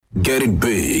Get it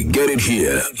big, get it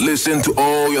here. Listen to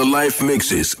all your live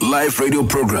mixes, live radio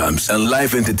programs, and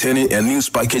live entertaining and news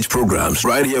package programs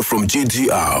right here from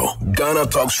GTR, Ghana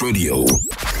Talks Radio.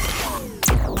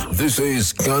 This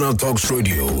is Ghana Talks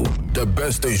Radio, the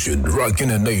best station rocking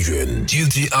the nation.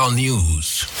 GTR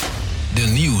News. The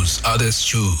news others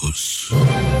choose.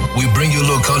 We bring you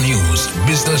local news,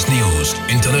 business news,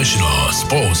 international,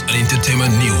 sports, and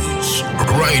entertainment news.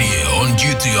 Right here on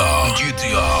GTR.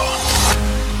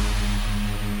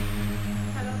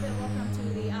 Hello there, welcome to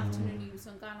the afternoon news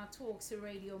on Ghana Talks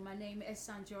Radio. My name is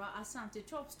Sandra Asante.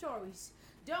 Top stories.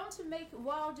 Don't make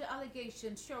wild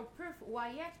allegations. Show proof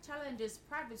WAEC challenges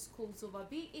private schools over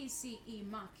BECE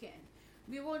marking.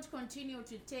 We won't continue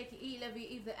to take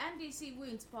e-levy if the NDC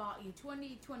wins power in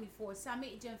 2024,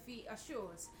 Sami Jemfi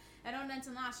assures. And on the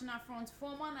international front,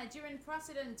 former Nigerian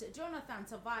President Jonathan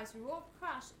Tavares road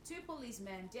crash, 2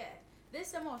 policemen dead.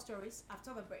 This and more stories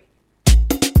after the break.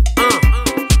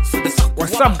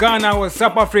 What's up Ghana, what's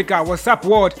up Africa, what's up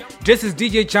world? This is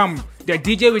DJ Cham, the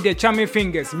DJ with the charming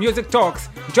fingers. Music Talks.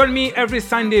 Join me every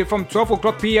Sunday from 12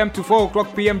 o'clock p.m. to 4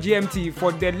 o'clock p.m. GMT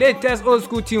for the latest old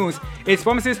school tunes. It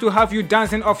promises to have you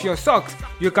dancing off your socks.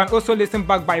 You can also listen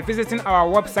back by visiting our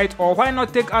website, or why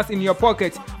not take us in your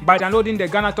pocket by downloading the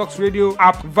Ghana Talks Radio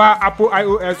app via Apple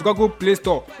iOS, Google Play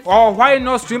Store. Or why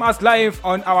not stream us live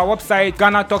on our website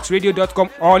GhanaTalksRadio.com,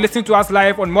 or listen to us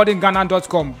live on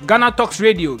modernghana.com. Ghana Talks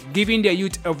Radio, giving the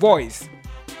youth a voice.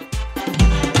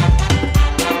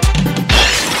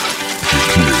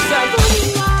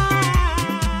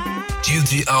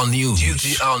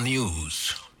 GTR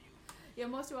News. You're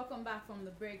most welcome back from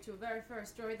the break to a very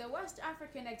first story. The West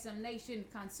African Examination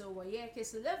Council, WAEC,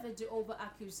 is livid over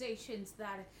accusations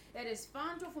that it is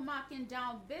found for marking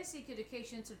down basic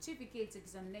education certificate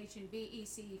examination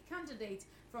BECE candidates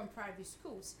from private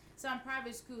schools. Some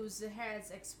private schools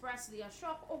heads expressed their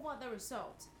shock over the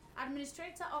result.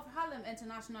 Administrator of Harlem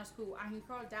International School,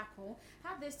 Ahinkor Dako,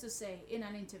 had this to say in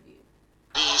an interview.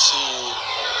 BECE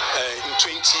in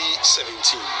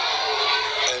 2017,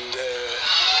 and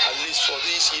at least for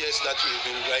these years that we've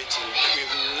been writing,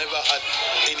 we've never had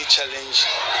any challenge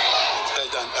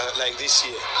like this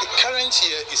year. The current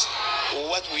year is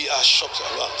what we are shocked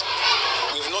about.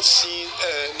 We've not seen,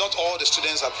 not all the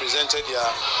students have presented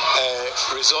their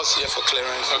results here for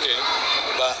clearance. Okay.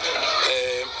 But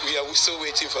we are still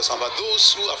waiting for some. But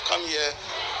those who have come here,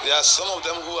 there are some of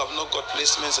them who have not got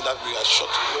placements, and that we are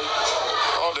shocked.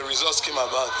 All the results came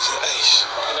about.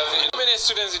 How many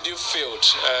students did you fail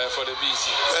for the BECE?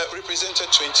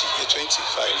 Represented 25.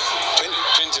 25.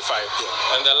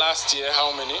 Yeah. And the last year,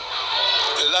 how many?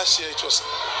 The last year it was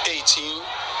 18,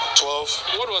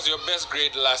 12. What was your best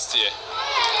grade last year?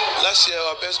 Last year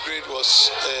our best grade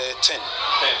was 10. 10,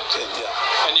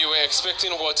 yeah. And you were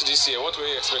expecting what this year? What were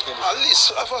you expecting? At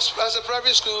least as a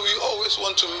private school, we always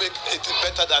want to make it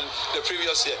better than the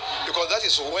previous year, because that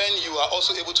is when you are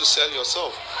also able to sell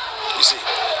yourself. You see,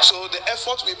 so the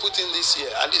effort we put in this year,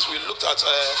 at least we looked at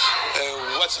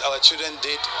what our children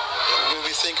did.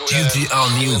 We think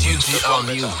GTR News.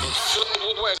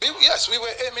 Yes, we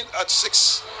were aiming at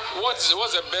 6. What's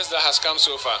the best that has come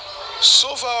so far?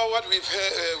 So far, what we've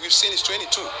seen is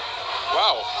 22.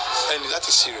 Wow. And that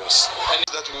is serious. And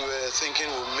that we were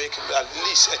thinking will make at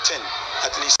least a 10.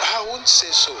 At least. I wouldn't say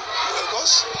so,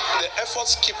 because the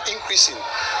efforts keep increasing.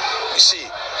 You see,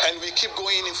 and we keep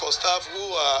going in for staff who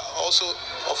are also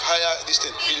of higher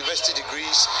university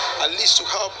degrees, at least to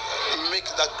help make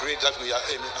that grade that we are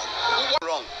aiming at. What's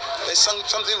wrong? There's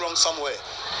something wrong somewhere.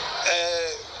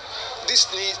 This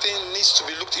thing needs to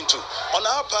be looked into. On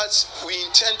our part, we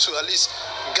intend to at least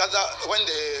gather, when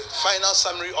the final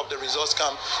summary of the results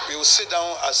come, we will sit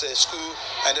down as a school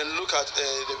and then look at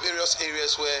the various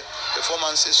areas where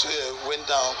performances went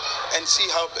down and see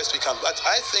how best we can. But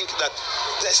I think that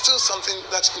there's still something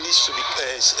that needs to be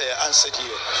answered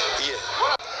here.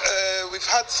 We've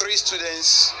had 3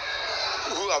 students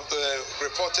who have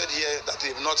reported here that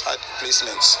they've not had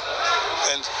placements,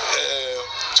 and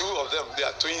 2 of them, they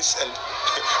are twins, and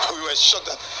we were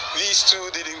shocked that these 2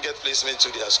 didn't get placement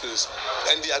to their schools,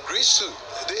 and they are grades too.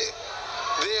 They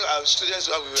are students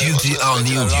who we were GTR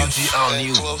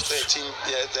News. 12, 13,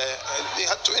 and they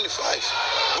had 25.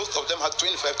 Both of them had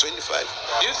 25.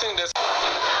 Do you think that's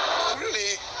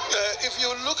really, if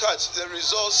you look at the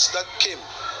results that came,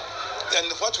 and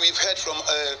what we've heard from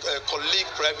colleague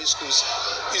private schools,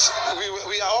 is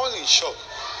we are all in shock.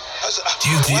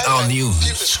 GTR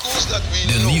News.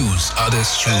 The news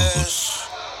others choose.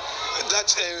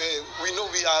 That we know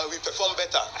we perform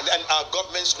better than our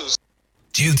government schools.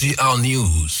 GTR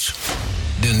News.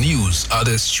 The news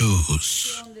others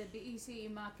choose. On the BECE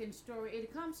marking story.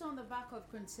 It comes on the back of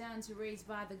concerns raised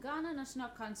by the Ghana National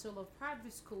Council of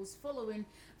Private Schools following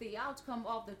the outcome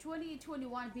of the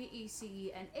 2021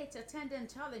 BECE and its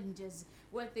attendant challenges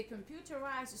with the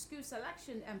computerized school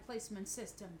selection and placement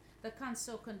system. The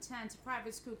council contends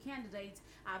private school candidates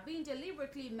are being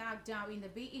deliberately marked down in the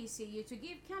BECE to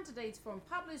give candidates from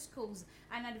public schools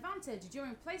an advantage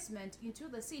during placement into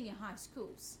the senior high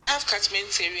schools. Have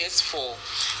catchment areas for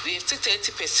the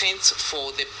 30%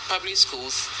 for the public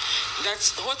schools.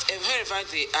 That's wherever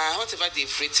they are, whatever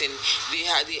they've written, they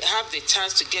have the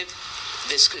chance to get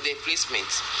the school, the placement.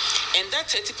 And that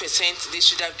 30% they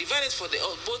should have divided for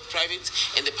both private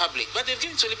and the public, but they've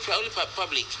given it only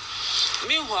public.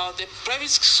 Meanwhile, the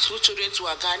private school children too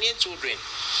are Ghanaian children,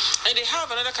 and they have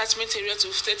another catchment area to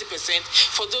 30%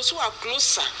 for those who are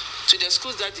closer to the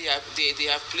schools that they have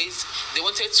placed. They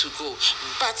wanted to go,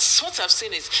 but what I've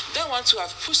seen is they want to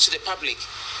have pushed to the public,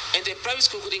 and the private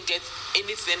school couldn't get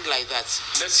anything like that.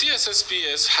 The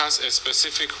CSSPS has a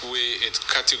specific way it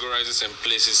categorizes and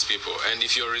places people, and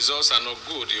if your results are not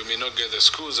good, you may not get the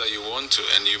schools that you want to,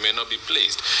 and you may not be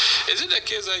placed. Is it the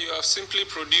case that you have simply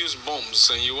produced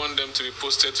bombs and you want them to be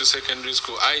posted to secondary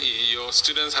school, i.e. your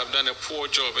students have done a poor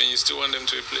job and you still want them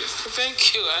to be placed?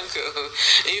 Thank you, Uncle.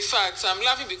 In fact, I'm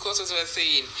laughing because as I was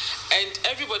saying, and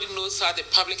everybody knows how the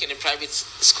public and the private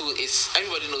school is.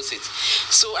 Everybody knows it.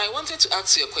 So I wanted to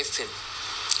ask you a question.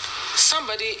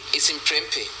 Somebody is in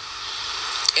Prempeh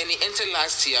and he entered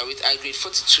last year with grade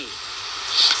 42,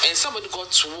 and somebody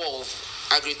got 12,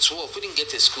 grade 12, couldn't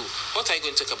get a school. What are you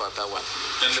going to talk about that one?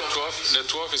 And the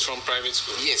 12 is from private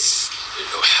school? Yes.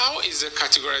 How is the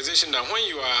categorization that when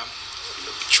you are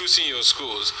choosing your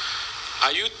schools,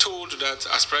 are you told that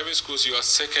as private schools you are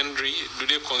secondary? Do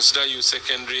they consider you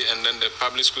secondary and then the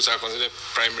public schools are considered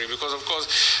primary? Because of course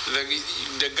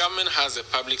the government has a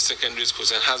public secondary schools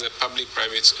and has a public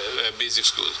private basic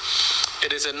schools.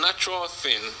 It is a natural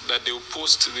thing that they will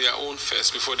post their own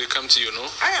first before they come to you, no?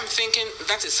 I am thinking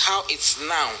that is how it's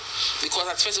now, because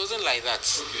at first it wasn't like that.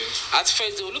 Okay. At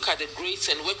first they will look at the grades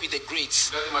and work with the grades.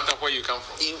 It doesn't matter where you come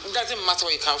from. It doesn't matter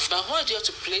where you come from. Now why do you have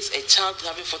to place a child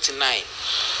having 49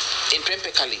 in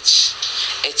Prempeh College,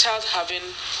 a child having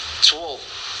 12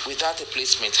 without a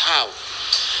placement? How?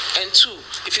 And two,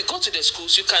 if you go to the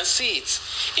schools, you can see it.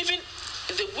 Even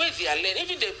the way they are learning,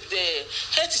 even the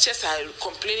head teachers are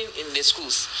complaining in the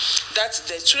schools that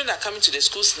the children that are coming to the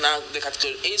schools now, the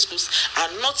category A schools, are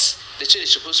not the children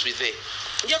supposed to be there.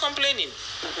 They are complaining.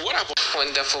 What about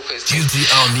wonderful question?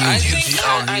 GTR News.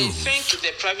 I think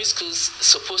the private schools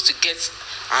supposed to get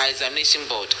our examination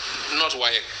board, Not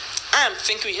why. I am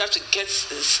thinking we have to get,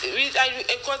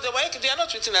 because they are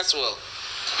not written as well.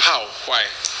 How? Why?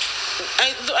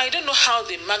 I don't know how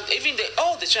they mark, even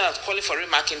all the children are calling for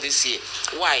remarking this year.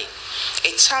 Why?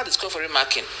 A child is calling for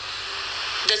remarking.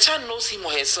 The child knows him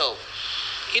or herself.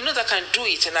 You know that I can do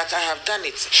it and that I have done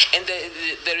it. And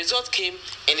the result came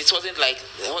and it wasn't like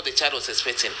what the child was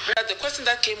expecting. But the question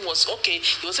that came was, okay,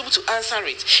 he was able to answer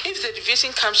it. If the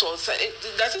deviation comes,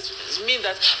 does it mean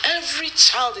that every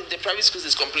child in the private schools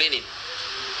is complaining?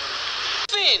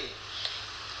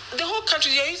 The whole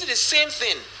country, they are using the same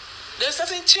thing. There's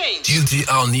nothing changed.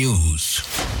 GTR News.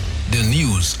 The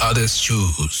news others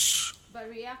choose. By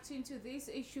reacting to these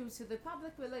issues, the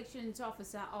public relations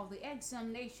officer of the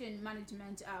examination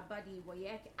management body,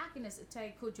 WAEC, Agnes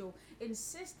Taikojo,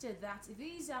 insisted that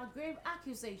these are grave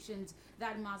accusations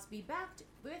that must be backed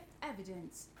with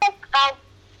evidence. Have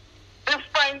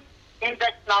different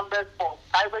index numbers for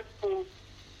private schools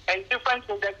and different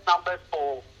index numbers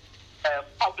for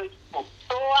public schools.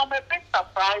 So I'm a bit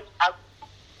surprised at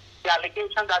the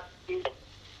allegation that you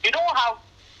don't have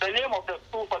the name of the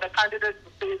school for the candidate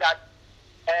to say that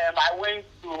I went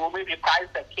to maybe price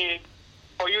the cake,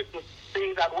 for you to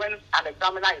say that when an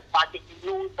examiner is marking, he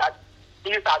knows that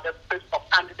these are the scripts of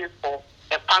candidates for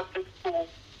a public school,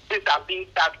 these are being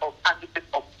that of candidates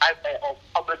of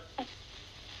public school.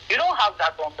 You don't have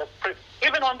that on the script.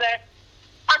 Even on the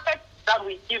packet that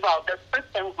we give out, the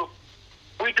script envelope,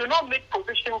 we do not make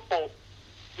provision for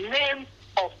names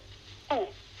of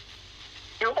schools.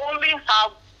 You only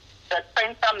have the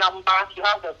center number, you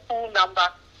have the school number,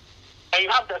 and you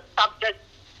have the subject,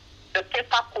 the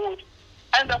paper code,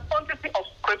 and the quantity of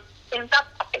script in that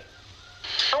packet.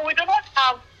 So we do not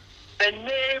have the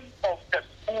name of the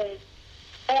school,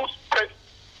 whose script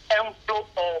envelope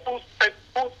or whose script,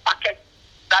 whose packet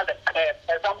that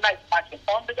the examiner is marking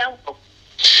on the envelope.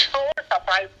 So we're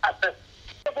surprised at this.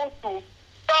 Able to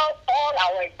tell all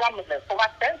our examiners, over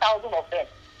 10,000 of them,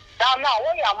 now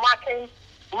when you are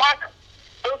mark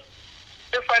those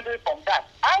differently from that.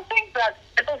 I think that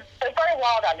it is a very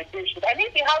wild allegation. And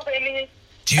if he has any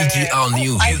GTR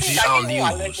News. I think that they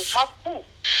have food.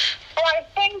 So I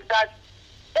think that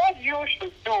what you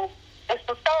should do is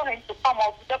to tell him to come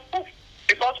up with the proof.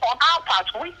 Because on our part,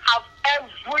 we have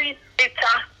every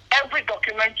data, every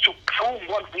document to prove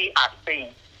what we are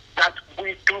saying, that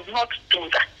we do not do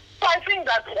that. So I think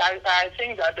that it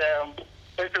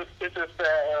is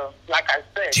like I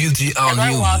said, GTR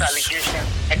News.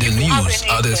 The news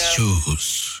others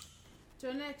choose.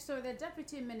 So next, the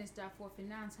Deputy Minister for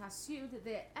Finance has sued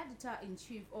the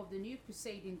editor-in-chief of the New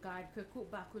Crusading Guide, Kweku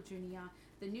Bako Jr.,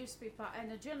 the newspaper,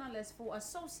 and a journalist for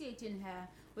associating her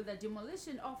with the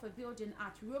demolition of a building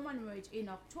at Roman Ridge in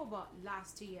October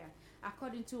last year.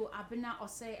 According to Abena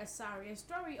Osei Asari, a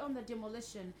story on the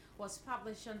demolition was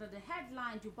published under the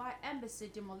headline Dubai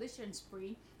Embassy Demolition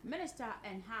Spree, Minister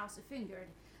and House Fingered.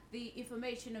 The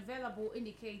information available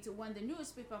indicates when the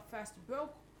newspaper first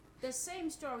broke the same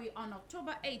story on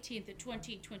October 18,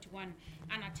 2021,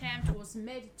 an attempt was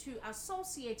made to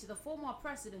associate the former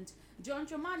president, John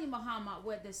Dramani Mahama,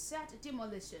 with the said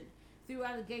demolition. Through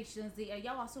allegations, the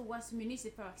Ayawaso West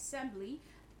Municipal Assembly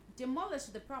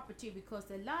demolished the property because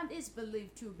the land is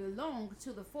believed to belong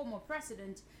to the former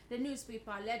president. The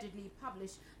newspaper allegedly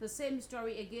published the same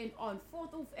story again on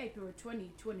 4th of April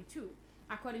 2022.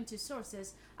 According to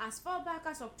sources, as far back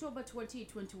as October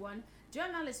 2021,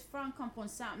 journalist Frank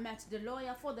Komponsa met the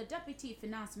lawyer for the Deputy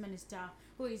Finance Minister,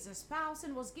 who is a spouse,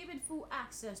 and was given full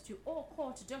access to all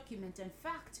court documents and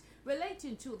facts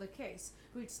relating to the case,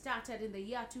 which started in the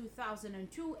year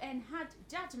 2002 and had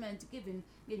judgment given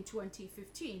in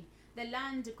 2015. The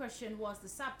land question was the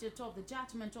subject of the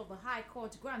judgment of the High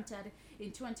Court granted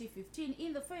in 2015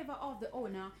 in the favor of the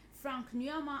owner, Frank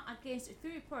Nyama, against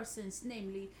three persons,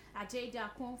 namely Ajay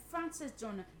Dakon, Francis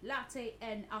John Latte,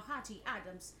 and Ahati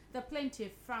Adams. The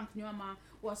plaintiff, Frank Nyama,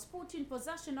 was put in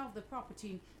possession of the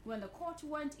property when the court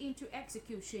went into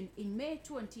execution in May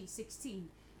 2016.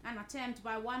 An attempt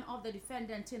by one of the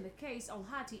defendants in the case,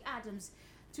 Ahati Adams,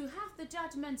 to have the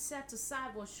judgment set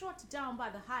aside was shot down by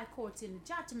the High Court in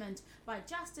judgment by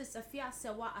Justice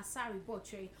Afiasewa Asari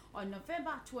Botre on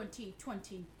November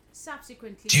 2020.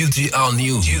 Subsequently, GTR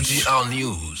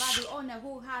News. By the owner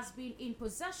who has been in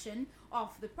possession of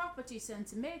the property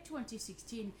since May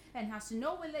 2016 and has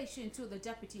no relation to the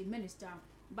Deputy Minister.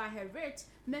 By her writ,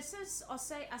 Mrs.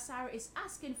 Osei Asari is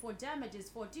asking for damages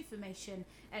for defamation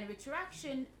and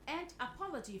retraction and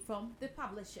apology from the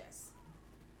publishers.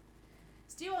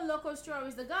 Still on local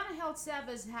stories, the Ghana Health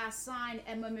Service has signed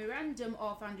a memorandum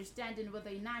of understanding with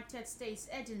the United States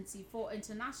Agency for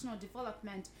International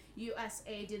Development,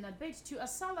 USAID, in a bid to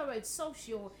accelerate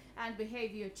social and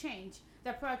behavior change.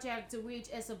 The project, which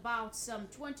is about some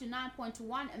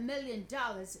 $29.1 million,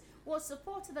 will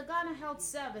support the Ghana Health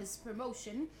Service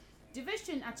promotion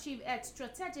division achieve its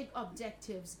strategic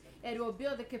objectives. It will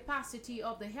build the capacity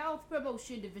of the health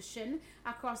promotion division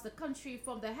across the country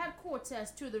from the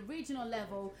headquarters to the regional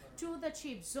level to the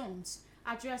chief zones.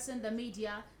 Addressing the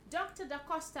media, Dr. Da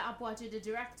Costa Abuaji, the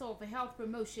director of the Health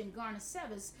Promotion Ghana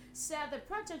Service, said the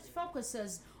project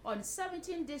focuses on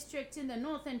 17 districts in the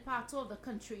northern part of the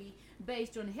country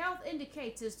based on health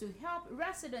indicators to help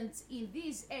residents in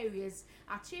these areas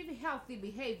achieve healthy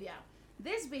behavior.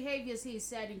 These behaviors, he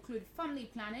said, include family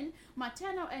planning,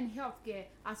 maternal and health care,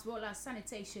 as well as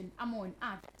sanitation, among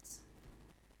others.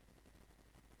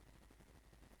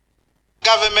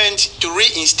 Government to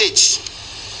reinstate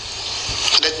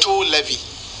the toll levy,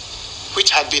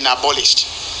 which had been abolished,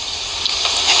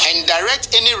 and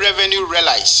direct any revenue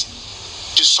realized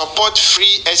to support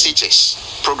free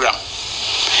SHS program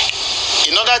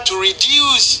in order to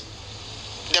reduce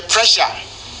the pressure.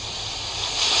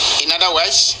 In other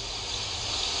words,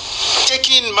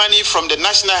 taking money from the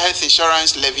National Health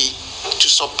Insurance Levy to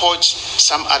support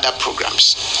some other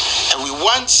programs. And we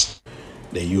want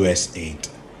the USAID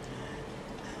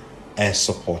has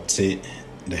supported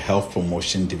the Health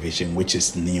Promotion Division, which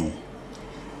is new,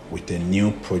 with a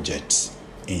new project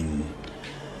in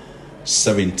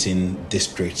 17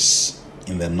 districts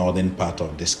in the northern part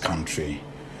of this country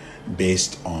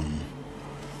based on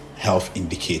health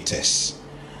indicators.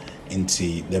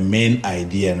 Into the main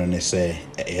idea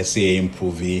is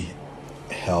improve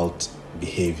health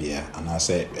behavior, and I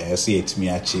say it may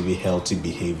achieve healthy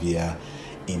behavior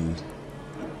in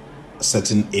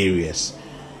certain areas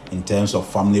in terms of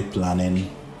family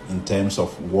planning, in terms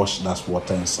of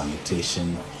water and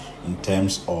sanitation, in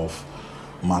terms of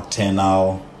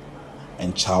maternal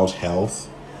and child health,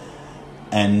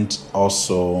 and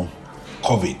also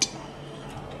COVID.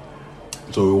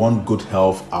 So we want good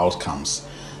health outcomes.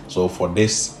 So for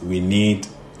this, we need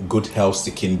good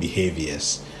health-seeking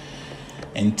behaviors.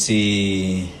 And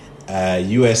the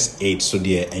USAID, so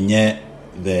the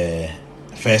the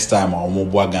first time our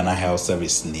mobile Ghana Health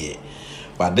Service near.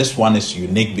 But this one is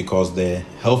unique because the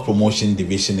Health Promotion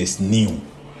Division is new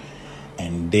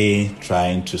and they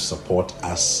trying to support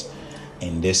us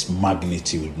in this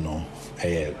magnitude,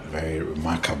 very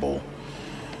remarkable.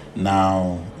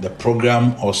 Now, the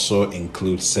program also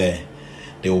includes, they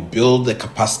will build the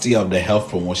capacity of the Health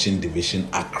Promotion Division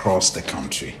across the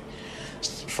country,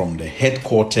 from the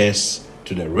headquarters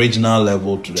to the regional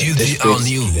level to the districts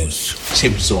to the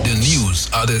chip zones. The news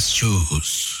others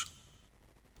choose.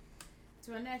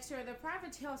 To an extra, the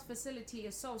Private Health Facility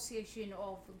Association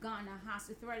of Ghana has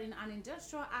threatened an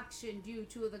industrial action due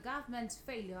to the government's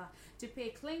failure to pay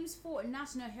claims for a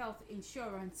national health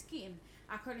insurance scheme.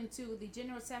 According to the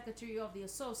General Secretary of the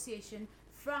association,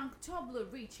 Frank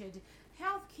Tobler Richard,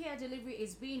 healthcare delivery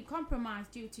is being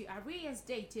compromised due to arrears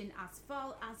dating as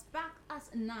far as back as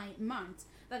 9 months.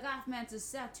 The government is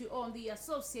set to owe the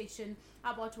association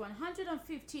about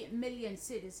 150 million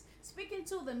cedis. Speaking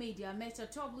to the media, Mr.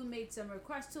 Tobler made some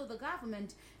requests to the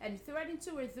government and threatened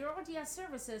to withdraw their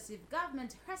services if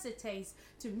government hesitates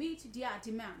to meet their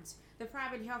demands. The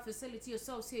Private Health Facility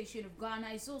Association of Ghana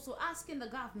is also asking the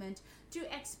government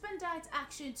to expedite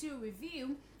action to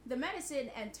review the medicine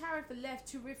and tariff left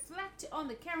to reflect on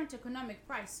the current economic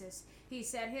crisis. He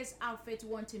said his outfit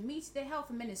want to meet the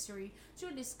health ministry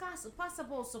to discuss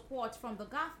possible support from the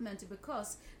government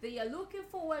because they are looking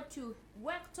forward to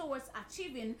work towards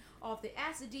achieving of the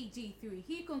SDG 3.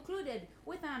 He concluded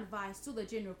with an advice to the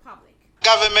general public.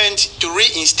 Government to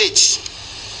reinstate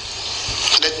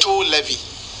the toll levy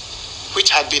which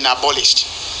had been abolished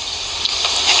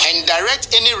and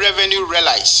direct any revenue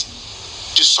realized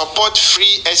to support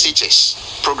free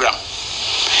SHS program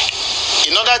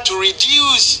in order to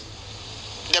reduce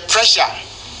the pressure.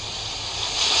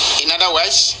 In other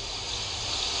words,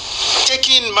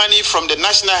 taking money from the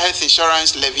National Health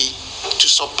Insurance Levy to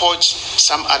support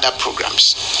some other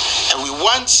programs. And we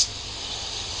want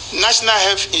National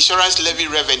Health Insurance Levy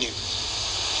revenue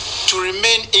to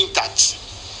remain intact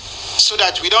so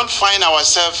that we don't find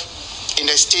ourselves in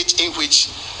the state in which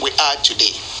we are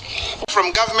today.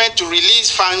 From government to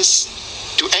release funds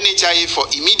to NHIA for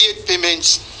immediate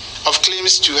payments of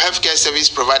claims to healthcare service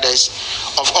providers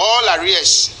of all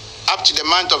arrears up to the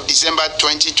month of December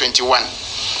 2021,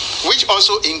 which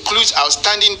also includes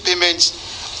outstanding payments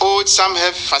owed some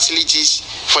health facilities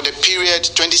for the period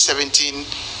 2017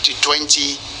 to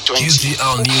 2020.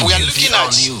 We are looking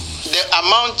at the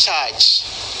amount charged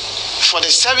for the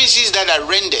services that are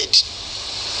rendered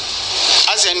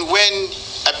as and when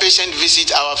a patient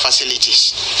visits our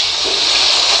facilities.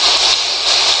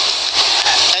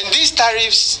 And these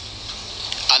tariffs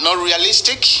are not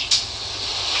realistic.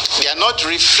 They are not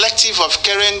reflective of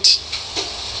current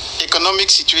economic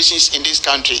situations in this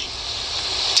country,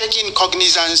 taking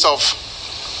cognizance of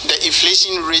the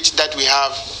inflation rate that we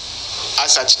have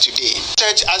as at today.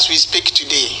 Church, as we speak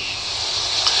today,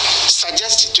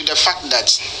 suggests to the fact that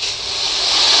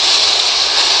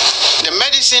the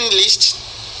medicine list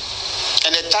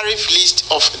and the tariff list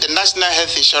of the National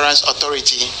Health Insurance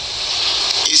Authority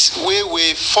is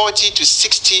way 40 to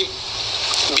 60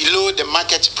 below the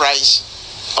market price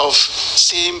of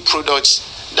same products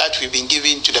that we've been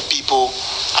giving to the people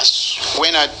as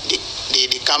when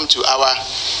they come to our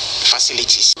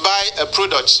facilities. Buy a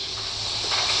product,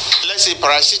 let's say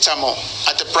paracetamol,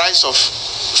 at the price of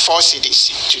 4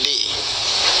 cedis today.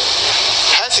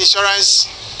 Health Insurance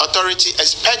Authority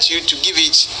expects you to give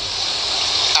it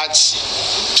at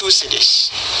 2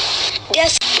 cedis.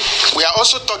 Yes. We are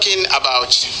also talking about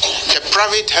the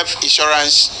private health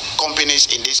insurance companies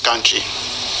in this country.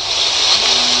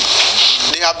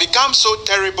 They have become so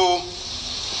terrible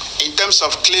in terms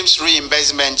of claims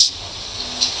reimbursement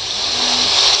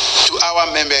to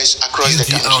our members across the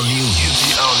country.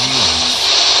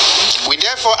 We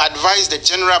therefore advise the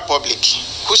general public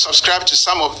who subscribe to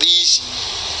some of these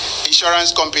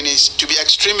insurance companies to be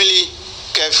extremely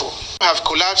careful. Have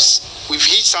collapsed with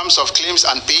huge sums of claims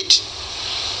unpaid,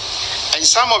 and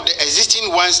some of the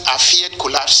existing ones are feared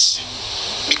collapse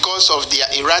because of their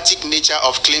erratic nature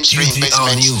of claims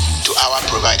reimbursement to our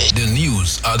providers. The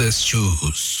news others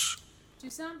choose. To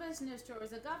some business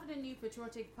stories, the governing New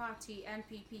Patriotic Party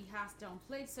 (NPP) has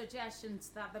downplayed suggestions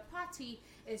that the party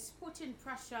is putting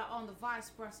pressure on the Vice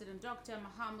President Dr.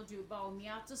 Mahamudu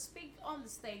Bawumia to speak on the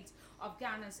state of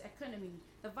Ghana's economy.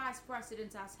 The Vice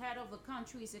President, as head of the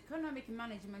country's economic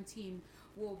management team,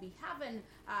 will be having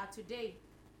today,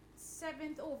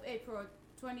 7th of April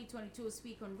 2022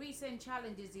 speak on recent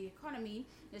challenges the economy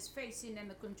is facing and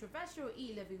the controversial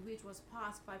e-levy which was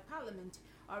passed by Parliament.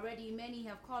 Already, many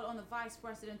have called on the Vice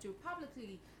President to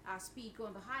publicly speak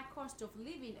on the high cost of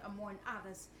living, among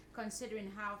others,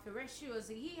 considering how ferocious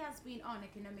he has been on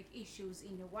economic issues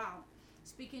in a while.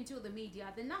 Speaking to the media,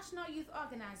 the National Youth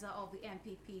Organizer of the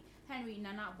NPP, Henry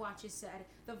Nana Boakye, said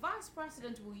the Vice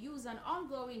President will use an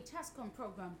ongoing TESCOM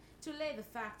program to lay the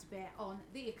facts bare on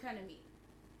the economy.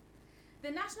 The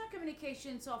National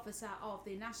Communications Officer of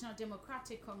the National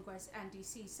Democratic Congress,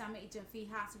 NDC, Sammy Itamfi,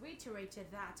 has reiterated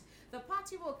that the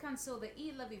party will cancel the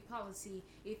e-levy policy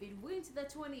if it wins the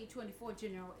 2024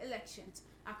 general elections.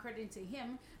 According to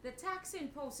him, the tax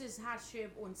imposes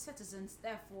hardship on citizens.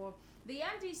 Therefore, the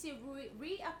NDC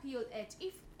reappeal it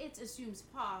if it assumes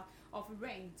power of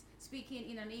reigns. Speaking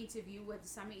in an interview with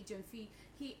Sammy Itamfi,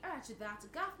 he urged that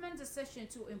government decision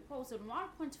to impose a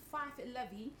 1.5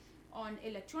 levy on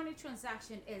electronic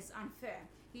transaction is unfair.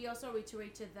 He also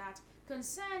reiterated that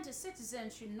concerned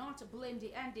citizens should not blame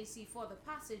the NDC for the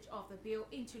passage of the bill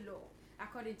into law.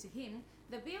 According to him,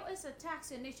 the bill is a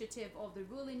tax initiative of the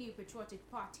ruling New Patriotic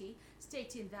Party,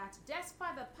 stating that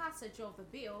despite the passage of the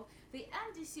bill, the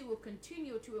NDC will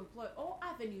continue to employ all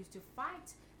avenues to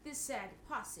fight the said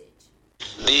passage.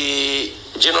 The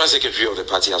General Secretary of the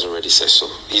party has already said so.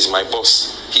 He's my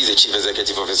boss. He's the Chief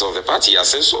Executive Officer of the party. He has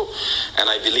said so. And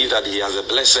I believe that he has a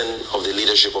blessing of the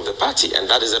leadership of the party. And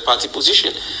that is a party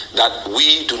position, that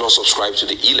we do not subscribe to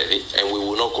the e-levy and we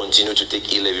will not continue to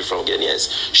take e-levy from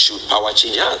Ghanaians should power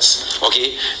change hands.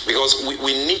 Okay? Because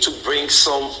we need to bring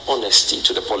some honesty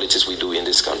to the politics we do in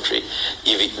this country.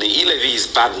 If the e-levy is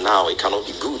bad now, it cannot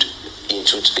be good in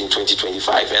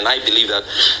 2025, and I believe that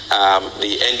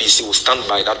the NDC will stand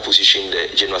by that position the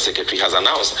General Secretary has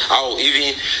announced. I'm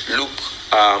even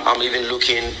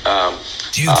looking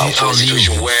for a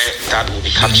situation where that will be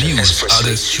captured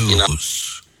expressly.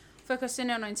 Focusing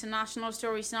on international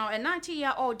stories now, a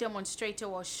 90-year-old demonstrator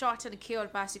was shot and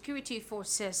killed by security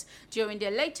forces during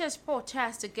the latest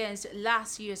protest against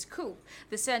last year's coup,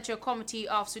 the Central Committee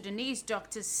of Sudanese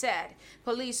Doctors said.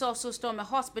 Police also stormed a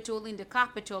hospital in the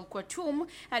capital, Khartoum,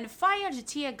 and fired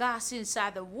tear gas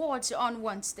inside the wards on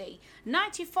Wednesday.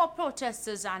 94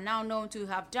 protesters are now known to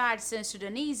have died since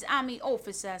Sudanese army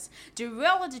officers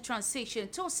derailed the transition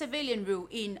to civilian rule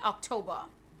in October.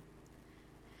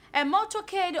 A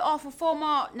motorcade of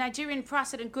former Nigerian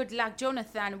President Goodluck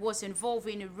Jonathan was involved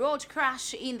in a road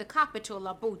crash in the capital,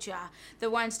 Abuja. The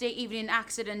Wednesday evening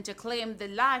accident claimed the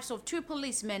lives of 2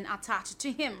 policemen attached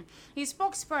to him. His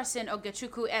spokesperson,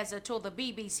 Ogechukwu Eze, told the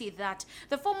BBC that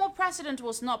the former president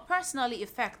was not personally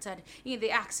affected in the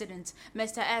accident.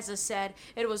 Mr. Eze said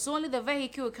it was only the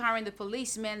vehicle carrying the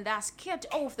policemen that skipped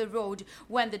off the road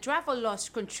when the driver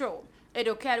lost control. It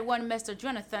occurred when Mr.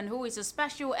 Jonathan, who is a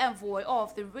special envoy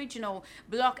of the regional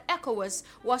bloc ECOWAS,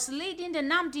 was leading the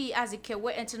Nnamdi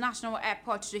Azikiwe International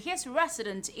Airport to his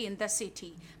residence in the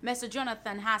city. Mr.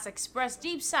 Jonathan has expressed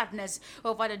deep sadness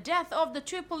over the death of the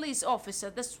 2 police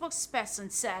officers, the spokesperson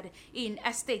said in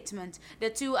a statement. The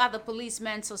 2 other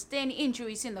policemen sustained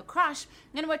injuries in the crash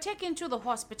and were taken to the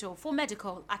hospital for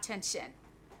medical attention.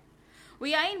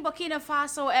 We are in Burkina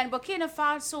Faso, and Burkina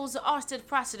Faso's ousted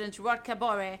president, Roch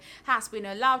Kabore, has been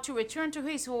allowed to return to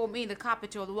his home in the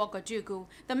capital, Ouagadougou,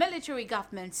 the military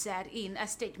government said in a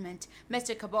statement.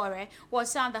 Mr. Kabore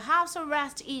was under house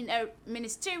arrest in a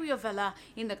ministerial villa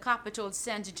in the capital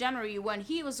since January when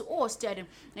he was ousted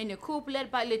in a coup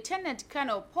led by Lieutenant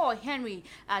Colonel Paul Henry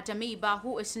Damiba,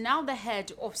 who is now the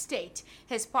head of state.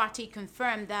 His party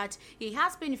confirmed that he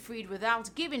has been freed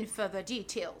without giving further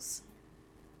details.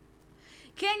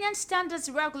 Kenyan Standards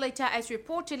Regulator is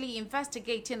reportedly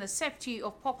investigating the safety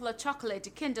of popular chocolate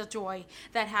Kinder Joy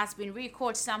that has been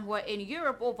recalled somewhere in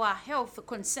Europe over health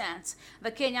concerns.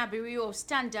 The Kenya Bureau of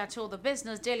Standards told the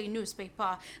Business Daily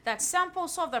newspaper that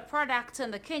samples of the product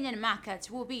in the Kenyan market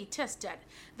will be tested.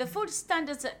 The Food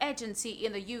Standards Agency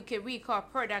in the UK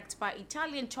recalled products by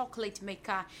Italian chocolate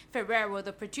maker Ferrero,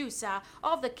 the producer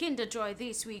of the Kinder Joy,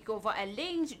 this week over a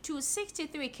link to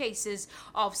 63 cases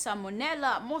of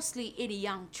salmonella, mostly in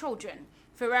young children.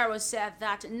 Ferrero said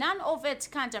that none of its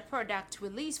Kinder product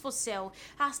released for sale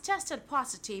has tested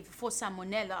positive for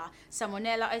salmonella.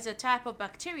 Salmonella is a type of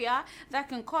bacteria that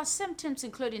can cause symptoms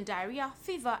including diarrhea,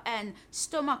 fever, and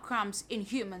stomach cramps in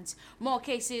humans. More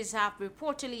cases have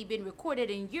reportedly been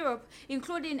recorded in Europe,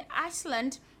 including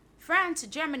Iceland, France,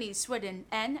 Germany, Sweden,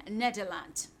 and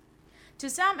Netherlands. To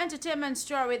some entertainment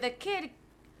story, the Kid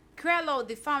Krello,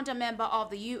 the founder member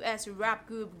of the U.S. rap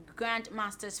group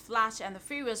Grandmasters Flash and the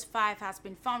Furious Five, has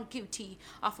been found guilty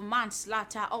of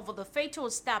manslaughter over the fatal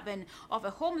stabbing of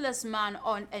a homeless man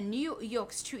on a New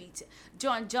York street.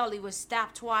 John Jolly was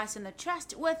stabbed twice in the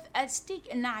chest with a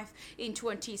stick knife in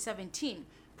 2017.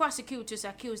 Prosecutors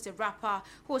accused the rapper,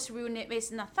 whose real name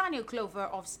is Nathaniel Clover,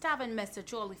 of stabbing Mr.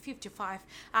 Jolly, 55,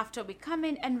 after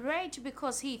becoming enraged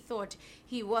because he thought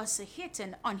he was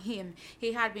hitting on him.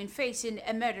 He had been facing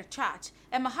a murder charge.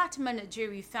 A Manhattan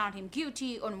jury found him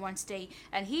guilty on Wednesday,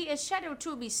 and he is scheduled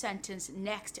to be sentenced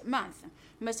next month.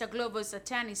 Mr. Glover's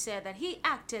attorney said that he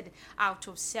acted out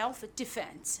of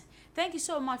self-defense. Thank you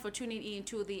so much for tuning in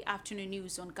to the afternoon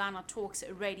news on Ghana Talks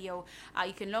Radio.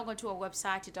 You can log on to our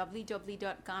website at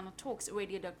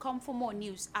www.ghanatalksradio.com for more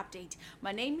news update.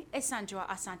 My name is Sandra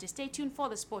Asante. Stay tuned for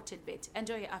the spotted bit.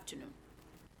 Enjoy your afternoon.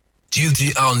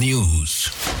 GTR News.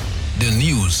 The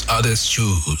news others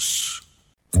choose.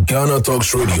 Ghana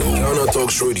Talks Radio. Ghana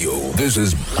Talks Radio. This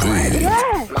is big.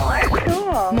 Yes,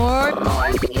 cool. More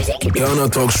music. Ghana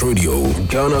Talks Radio.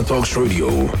 Ghana Talks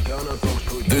Radio.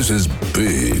 This is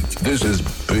big. This is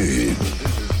big.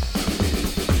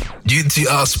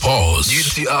 GTR Sports.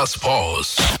 GTR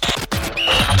Sports.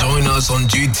 Join us on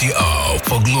GTR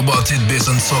for global tidbits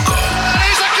on soccer,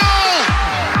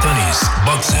 tennis,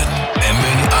 boxing, and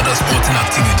many other sporting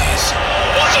activities.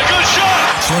 What a good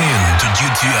shot! Tune in to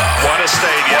GTR. What a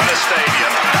stadium! What a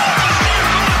stadium!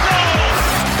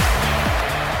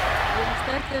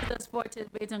 The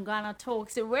Sported Bit on Ghana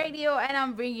Talks Radio, and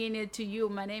I'm bringing it to you.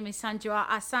 My name is Sandra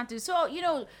Asante. So,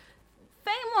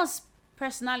 famous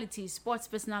personalities, sports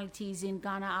personalities in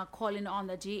Ghana are calling on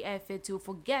the GFA to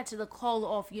forget the call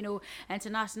of,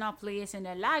 international players and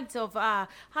the likes of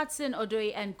Hudson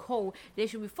Odoi and co. They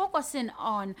should be focusing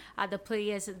on the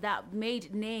players that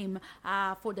made name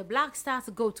for the Black Stars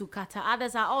to go to Qatar.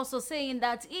 Others are also saying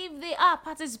that if they are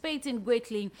participating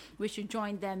greatly, we should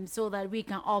join them so that we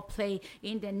can all play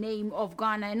in the name of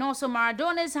Ghana. And also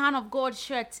Maradona's Hand of God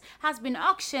shirt has been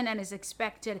auctioned and is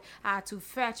expected to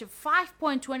fetch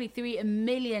 $5.23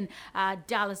 million.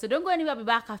 So don't go anywhere. I'll be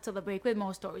back after the break with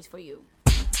more stories for you.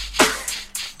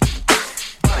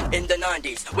 In the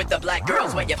 90s with the black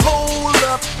girls where you hold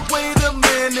up, wait a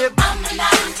minute. I'm the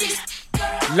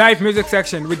 90s. Live music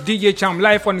section with DJ Cham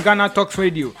live on Ghana Talks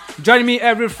Radio. Join me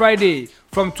every Friday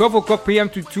from 12 o'clock p.m.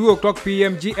 to 2 o'clock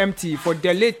p.m. GMT for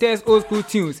the latest old school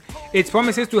tunes. It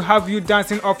promises to have you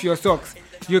dancing off your socks.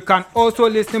 You can also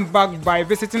listen back by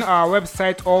visiting our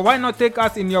website, or why not take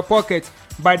us in your pocket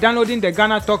by downloading the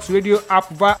Ghana Talks Radio app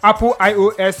via Apple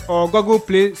iOS or Google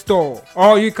Play Store.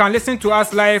 Or you can listen to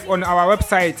us live on our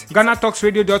website,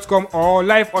 GhanaTalksRadio.com, or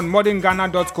live on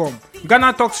ModernGhana.com.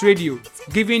 Ghana Talks Radio,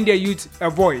 giving the youth a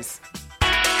voice.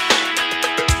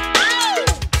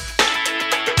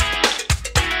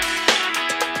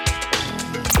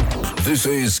 This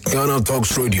is Ghana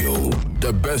Talks Radio,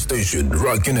 the best station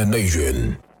rocking the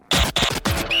nation.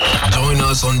 Join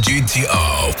us on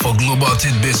GTR for global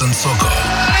tidbits on soccer,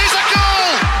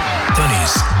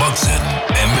 tennis, boxing,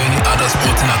 and many other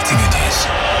sporting activities.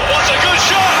 What a good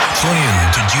shot! Tune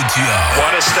in to GTR.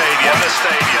 What a stadium! What a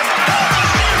stadium!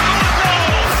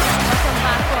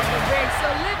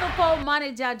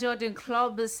 Manager Jordan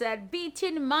Klopp said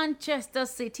beating Manchester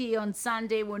City on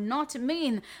Sunday will not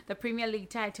mean the Premier League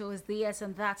title is theirs,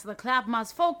 and that the club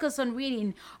must focus on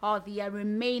winning all the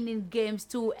remaining games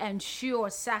to ensure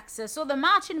success. So the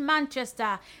match in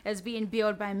Manchester is being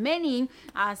billed by many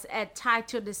as a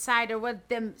title decider, with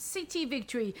the City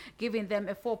victory giving them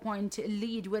a 4-point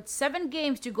lead with 7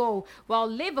 games to go, while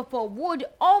Liverpool would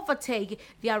overtake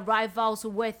their rivals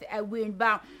with a win.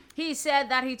 But he said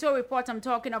that he told reporters, I'm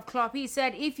talking of Klopp, he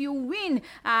said if you win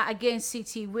against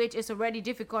City, which is already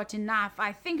difficult enough,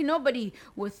 I think nobody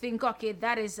would think, okay,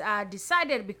 that is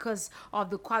decided because of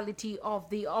the quality of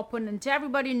the opponent.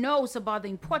 Everybody knows about the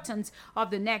importance of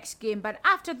the next game. But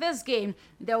after this game,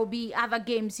 there will be other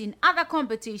games in other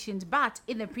competitions, but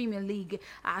in the Premier League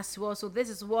as well. So this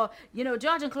is what,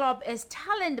 Jurgen Klopp is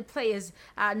telling the players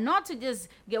not to just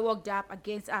get worked up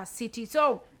against City.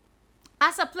 So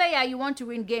as a player, you want to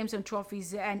win games and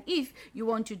trophies, and if you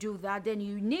want to do that, then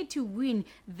you need to win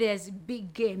these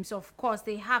big games. Of course,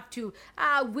 they have to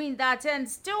win that. And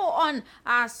still on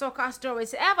soccer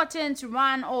stories, Everton's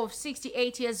run of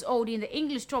 68 years old in the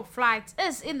English top flight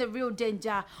is in the real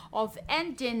danger of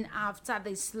ending after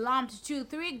they slumped to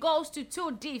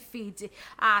 3-2 defeat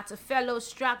at fellow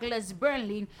stragglers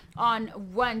Burnley on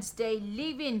Wednesday,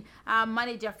 leaving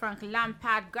manager Frank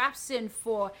Lampard grasping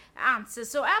for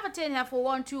answers. So Everton have therefore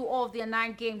won 2 of their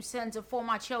 9 games since the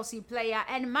former Chelsea player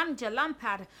and manager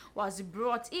Lampard was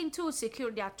brought in to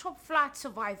secure their top flight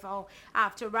survival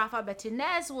after Rafa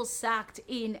Benitez was sacked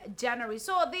in January.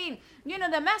 So the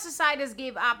Merseysiders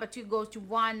gave up a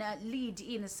 2-1 lead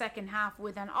in the second half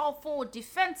with an awful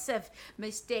defensive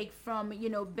mistake from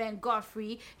Ben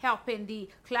Godfrey, helping the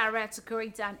Clarets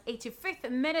create an 85th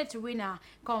minute winner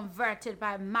converted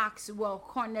by Maxwell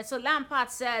Cornet. So Lampard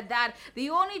said that the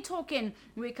only token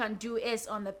we can do is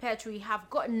on the pitch. We have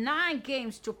got 9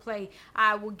 games to play.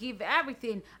 I will give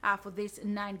everything for these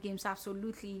 9 games.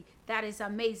 Absolutely, that is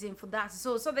amazing for that.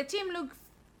 So the team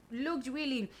looked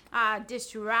really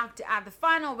distracted at the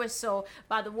final whistle,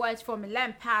 by the words from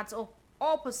Lampard's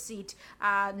opposite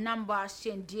number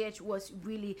Shane Diech was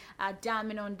really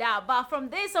damning on that. But from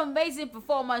this amazing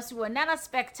performance to another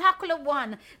spectacular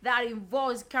one that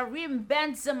involves Karim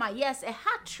Benzema. Yes, a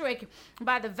hat-trick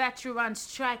by the veteran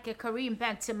striker Karim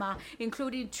Benzema,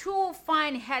 including 2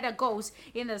 fine header goals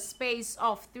in the space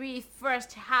of 3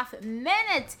 first half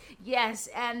minutes. Yes,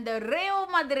 and the Real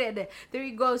Madrid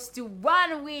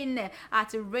 3-1 win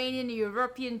at reigning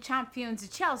European champions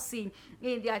Chelsea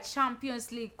in their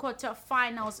Champions League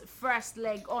quarter-finals first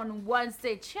leg on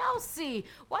Wednesday. Chelsea,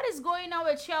 what is going on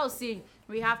with Chelsea?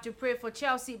 We have to pray for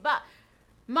Chelsea. But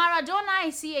Maradona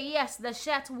is here. Yes, the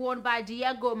shirt worn by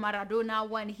Diego Maradona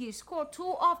when he scored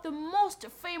 2 of the most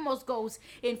famous goals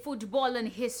in footballing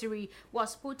history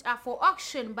was put up for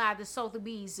auction by the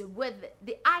Sotheby's, with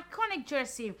the iconic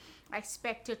jersey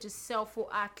expected to sell for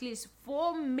at least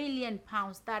 £4 million.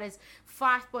 That is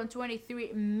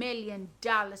 $5.23 million.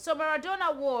 So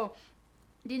Maradona wore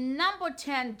the number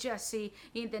 10 jersey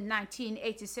in the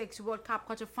 1986 World Cup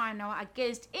quarterfinal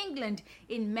against England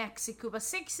in Mexico. But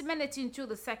 6 minutes into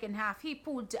the second half, he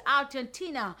pulled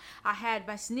Argentina ahead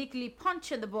by sneakily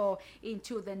punching the ball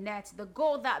into the net. The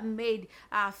goal that made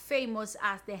famous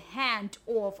as the hand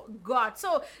of God.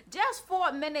 So just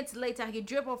 4 minutes later, he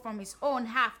dribbled from his own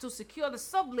half to secure the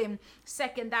sublime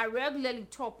second that regularly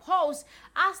top post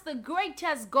as the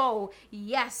greatest goal,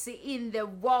 yes, in the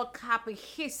World Cup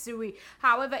history.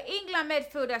 However, England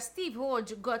midfielder Steve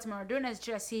Hodge got Maradona's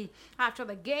jersey after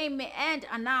the game and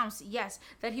announced, yes,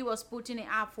 that he was putting it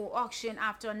up for auction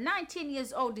after a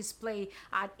 19-year-old display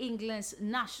at England's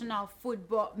National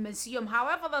Football Museum.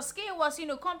 However, the scale was,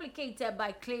 complicated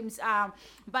by claims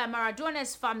by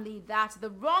Maradona's family that the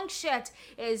wrong shirt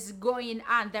is going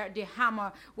under the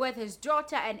hammer, with his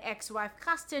daughter and ex-wife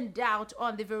casting doubt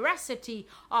on the veracity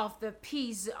of the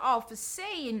piece of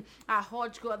saying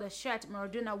Hodge got the shirt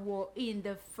Maradona wore in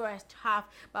the first half.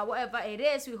 But whatever it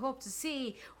is, we hope to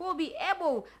see who will be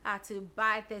able to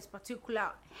buy this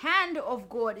particular hand of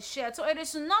God shirt. So it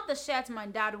is not the shirt my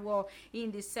dad wore in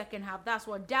the second half. That's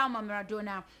what Dalma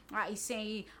Maradona is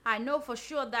saying. I know for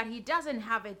sure that he doesn't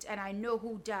have it, and I know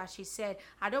who does. She said,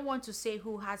 I don't want to say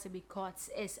who has it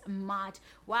because it's mad.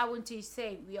 Why wouldn't he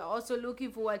say? We are also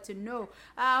looking forward to know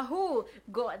who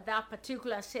got that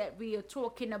particular shirt we are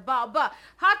talking about. But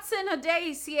Hudson Odoi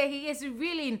is here. He is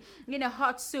really in a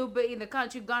hot soup in the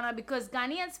country Ghana because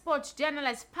Ghanaian sports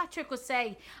journalist Patrick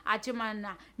Osei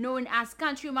Ajimana, known as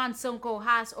Countryman Sonko,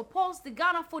 has opposed the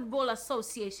Ghana Football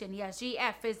Association, yes,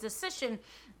 GF's decision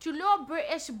to lure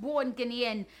British-born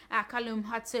Ghanaian Callum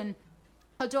Hudson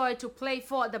Odoi to play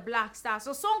for the Black Stars.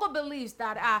 So Sonko believes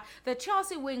that the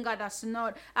Chelsea winger does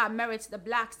not merit the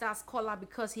Black Stars collar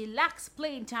because he lacks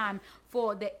playing time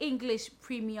for the English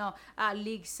Premier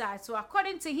League side. So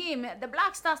according to him, the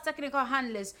Black Stars technical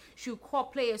handlers should call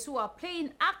players who are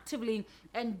playing actively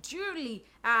and duly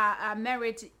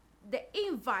merit the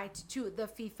invite to the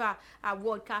FIFA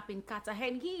World Cup in Qatar.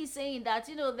 And he is saying that,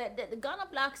 the Ghana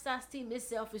Black Stars team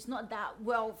itself is not that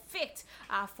well fit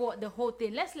for the whole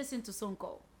thing. Let's listen to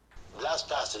Sonko. Black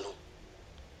Stars,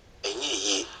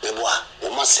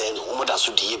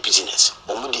 business.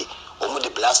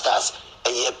 The Black Stars,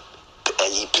 a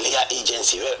player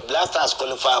agency. Black Stars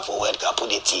qualify for World Cup.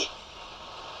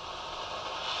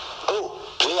 Oh,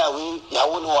 player, we,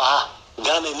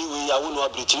 Ghana anyway, I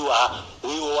won't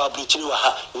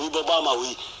we Bobama,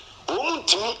 we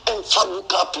won't and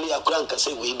Faruka play a crank and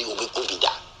say we do be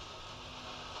that.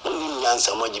 Only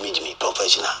answer, my Jimmy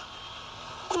professional.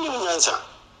 Only answer.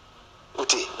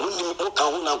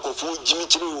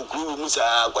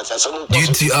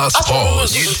 GTR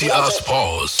Sports, GTR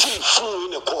Sports.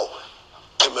 In a call,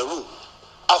 Cameroon,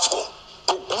 Afcon,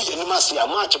 Kuku, and Masi, a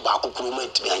match about Kuku, me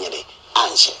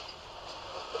answer.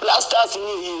 Last Stars in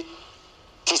here.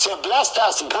 It's a Black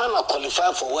Stars Ghana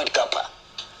qualify for World Cup.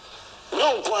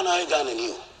 No one I Ghana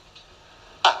knew.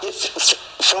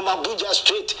 From Abuja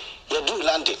straight, you do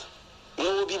landing. You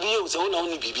will be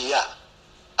only BBA.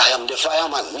 I am the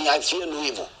fireman. Me, I fear no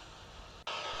evil.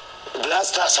 Black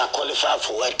Stars are qualified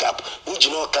for World Cup. Would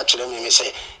you not catch them? Me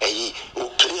say, hey,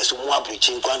 players who want to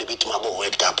change going to be to my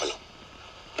World Cup.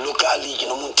 Local league,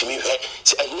 no one to me.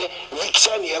 Week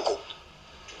 7 echo.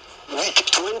 Week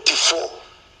 24.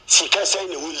 She can say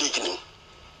the whole league.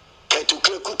 Ketu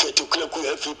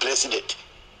every president.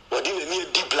 What do you mean?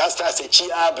 Deep Black Stars,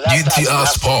 GTR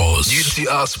Sports.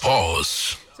 GTR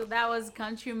Sports. So that was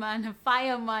countryman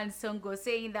Fireman Songo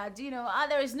saying that,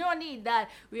 there is no need that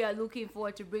we are looking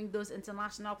forward to bring those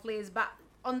international players back.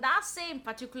 On that same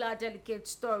particular delicate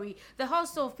story, the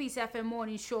host of Peace FM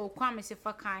Morning Show, Kwame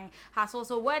Sefakai, has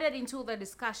also waded into the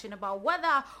discussion about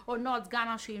whether or not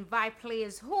Ghana should invite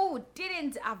players who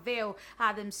didn't avail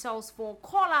themselves for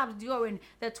call-up during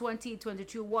the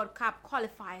 2022 World Cup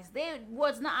qualifiers. They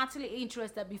was not actually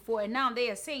interested before, and now they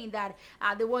are saying that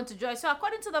they want to join. So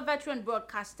according to the veteran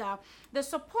broadcaster, the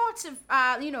support,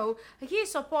 he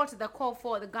supported the call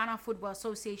for the Ghana Football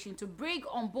Association to bring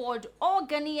on board all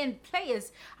Ghanaian players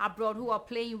abroad who are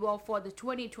playing well for the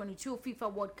 2022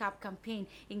 FIFA World Cup campaign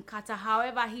in Qatar.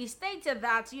 However, he stated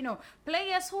that,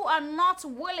 players who are not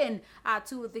willing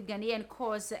to the Ghanaian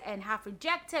cause and have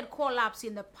rejected call-ups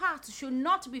in the past should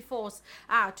not be forced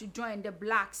to join the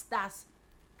Black Stars.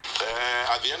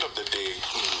 At the end of the day,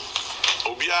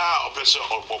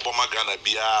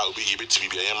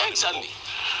 exactly.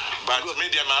 But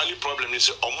maybe my only problem is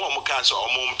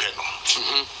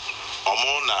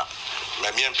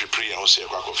Mamian prepare and say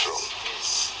Quaco from.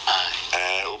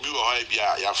 Obi or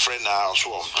Hibia, your friend now,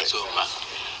 so on.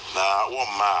 Now, one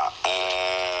ma,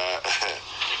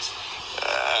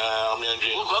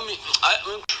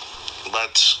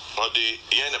 but or the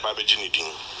Yana Babajini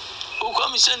ding. Who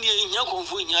come send you in your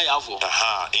convoy in Yavo?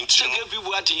 Aha, into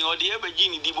people at you or the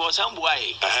Abagini, the boss and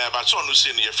boy. But son who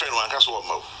send your friend one castle.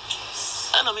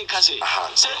 And I mean, Cassie,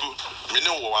 say, me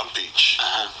know 1 page.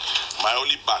 My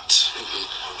only bat.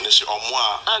 Nesi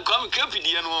omwa. Come captain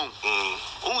the no.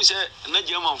 Who say na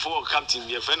German for captain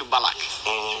your friend Balak.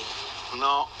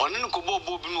 No, on no kobo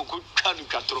bobi no ko twa no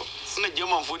katro. Na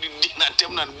German for the dinner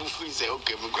tem na bufu say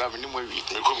okay, me grab ni mo wi.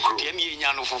 Me kom kro. Tie na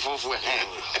nya no fofofo.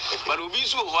 But obi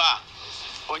so ho a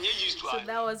So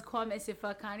that was Kwame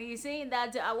Sefakani saying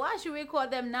that why should we call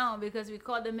them now? Because we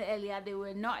called them earlier. They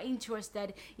were not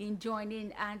interested in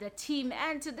joining the team.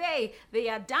 And today they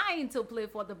are dying to play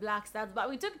for the Black Stars. But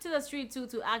we took to the street too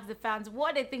to ask the fans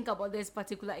what they think about this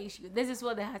particular issue. This is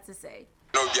what they had to say.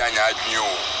 No,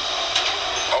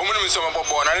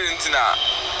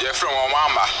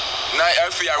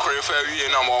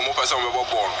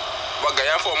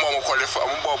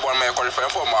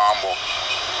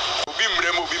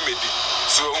 Be made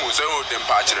so them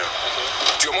patch them.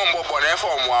 To Mombo Bonnet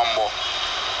for Mwambo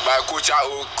by coach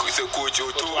is a coach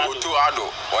or two ado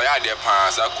or ya their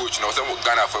parents are coach no some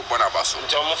Ghana for Bonabaso.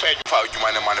 For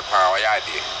human money power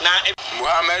yadi. Now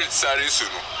Muhammad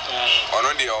Sarisunu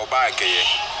on the Obake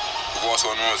was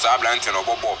on Sablantin or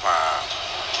Bobo Pan.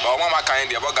 But Mama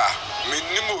kind of boga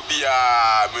minimum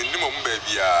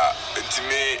baby and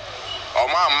me or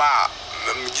Mama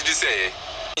did you say?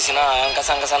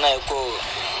 Nkasa na eko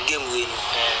game win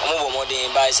omo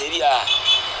modern by say bia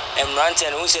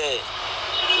emranten who say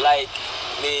like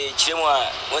me chiremu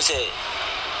a who say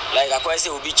like akwese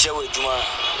obi chirewe djuma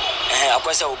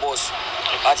akwese o boss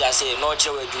ati say no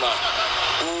chirewe djuma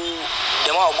who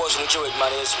dem a boss no chirewe djuma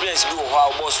the experience bi wo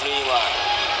ho boss no yi ma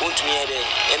untumi he de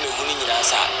emegu ni nyina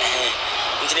sa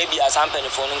ntire bia sampene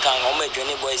for no kan o ma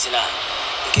adwane boys na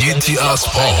GTR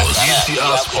Sports.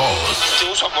 GTR Sports.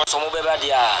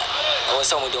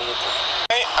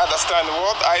 I understand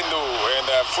what I know, and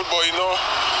football,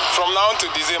 from now to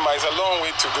December is a long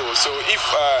way to go. So if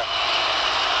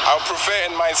I would prefer,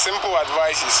 and my simple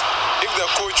advice is, if the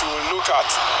coach will look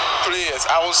at players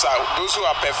outside, those who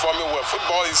are performing well.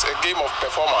 Football is a game of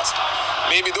performance.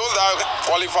 Maybe those that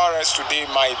qualify us today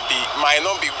might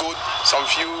not be good some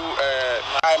few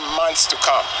months to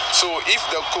come. So if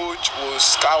the coach will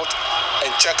scout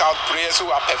and check out players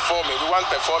who are performing, we want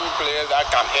performing players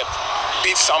that can help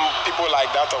beat some people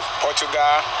like that of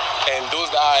Portugal and those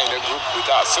that are in the group with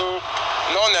us. So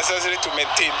not necessary to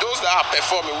maintain those that are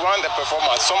performing. We want the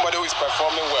performance, somebody who is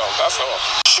performing well. That's all.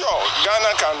 Sure,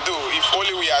 Ghana can do if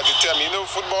only we are determined.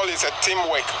 Football is a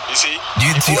teamwork. You see.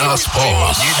 GTR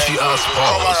Sports. GTR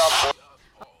Sports.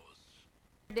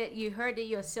 You heard it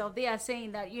yourself. They are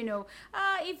saying that,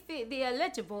 if they are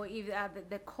eligible, if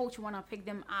the coach want to pick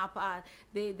them up,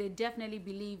 they definitely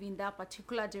believe in that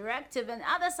particular directive. And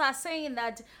others are saying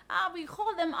that we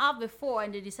called them up before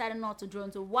and they decided not to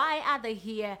join. So why are they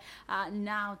here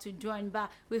now to join?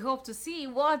 But we hope to see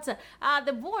what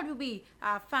the board will be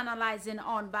finalizing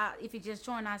on. But if you just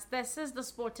join us, this is the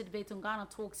Sport Debate on Ghana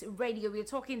Talks Radio. We're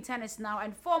talking tennis now,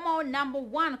 and former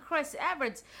 #1 Chris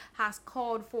Evert has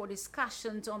called for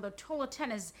discussions on the toll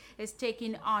tennis is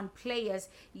taking on players.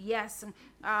 Yes,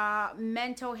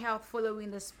 mental health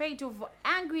following the spate of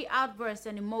angry outbursts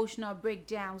and emotional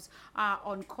breakdowns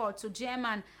on court. So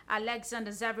German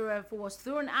Alexander Zverev was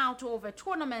thrown out of a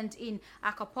tournament in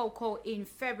Acapulco in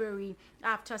February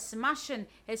after smashing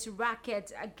his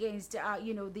racket against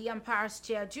the umpire's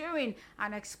chair during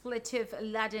an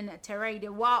expletive-laden tirade.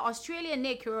 While Australian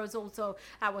Nick Kyrgios also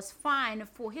was fined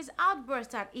for his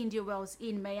outburst at India Wells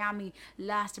in Miami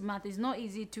last month. It's not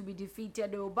easy to be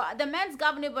defeated though. But the men's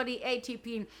governing body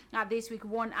ATP this week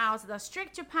warned out the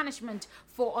stricter punishment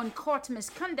for on-court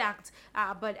misconduct.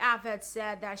 But Evert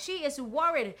said that she is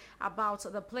worried about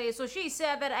the players. So she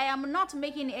said that I am not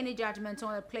making any judgment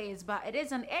on the players, but it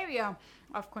is an area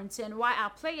of concern. Why are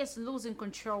players losing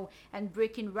control and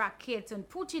breaking rackets and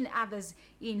putting others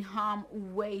in harm's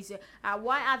ways?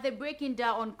 Why are they breaking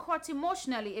down on court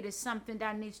emotionally? It is something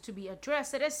that needs to be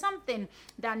addressed. It is something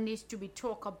that needs to be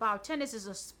talked about. Tennis is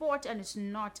a sport and it's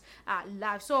not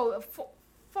life. So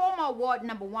former world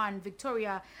 #1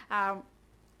 Victoria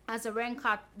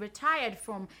Azarenka retired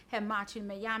from her match in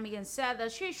Miami and said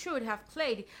that she should have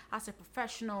played as a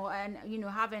professional, and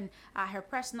having her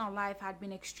personal life had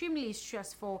been extremely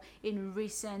stressful in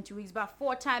recent weeks. But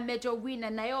four-time major winner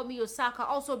Naomi Osaka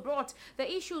also brought the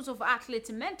issues of athletes'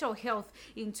 mental health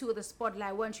into the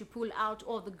spotlight when she pulled out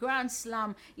of the Grand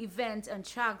Slam event and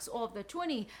tracks of the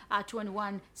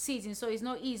 2021 season. So it's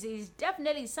not easy. It's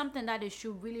definitely something that they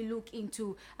should really look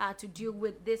into to deal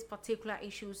with this particular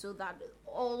issue, so that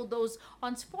all those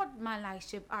unsportsmanlike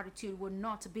attitude will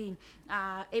not be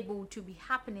able to be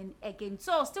happening again.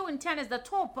 So still in tennis, the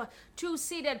top 2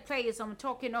 seeded players, I'm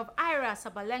talking of Ira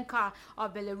Sabalenka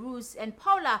of Belarus and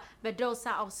Paula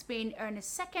Badosa of Spain, earned a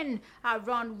second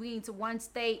round win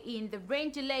Wednesday in the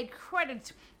rain-delayed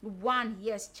credit 1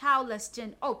 year's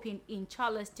Charleston Open in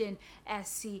Charleston,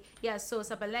 SC. Yes, so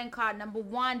Sabalenka,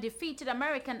 #1, defeated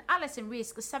American Alison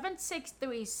Risk 7-6,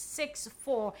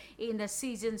 3-6-4 in the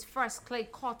season's first clay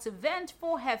court event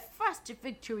for her first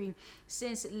victory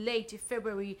since late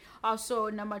February.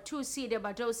 Also, #2 seeded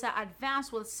Badosa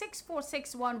advanced with 6-4,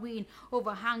 6-1 win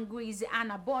over Hungary's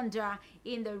Anna Bonda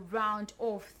in the round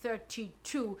of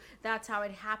 32. That's how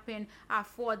it happened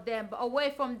for them. But away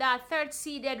from that, third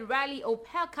seeded Riley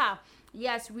Opelka,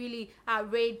 yes, really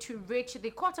ready to reach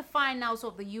the quarterfinals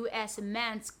of the U.S.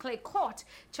 Men's Clay Court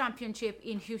Championship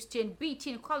in Houston,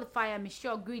 beating qualifier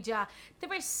Michelle Grija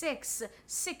 3-6,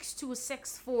 6-2,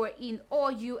 6-4 in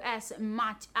all-U.S.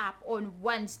 matchup on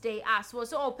Wednesday as well.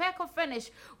 So Opelka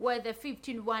finished with a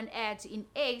 15-1 edge in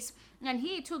ace, and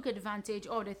he took advantage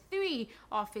of the 3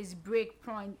 of his break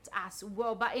points as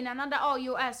well. But in another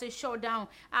all-U.S. showdown,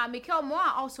 Mikael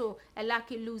Moa, also a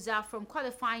lucky loser from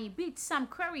qualifying, beat Sam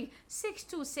Querrey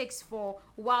 6-2, 6-4.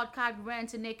 Wildcard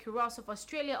ranked Nick Kyrgios of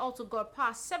Australia also got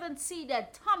past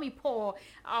 7th-seeded Tommy Paul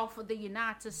of the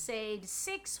United States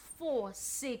 6-4,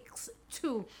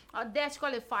 6-2. Dutch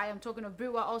qualifier, I'm talking of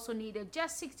Brewer, also needed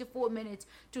just 64 minutes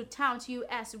to taunt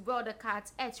U.S.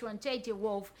 Wildcard's H1 JJ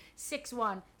Wolf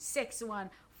 6-1, 6-1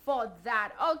 for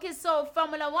that. Okay, so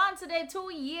Formula One today,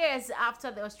 2 years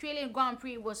after the Australian Grand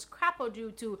Prix was scrapped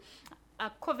due to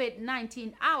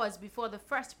COVID-19 hours before the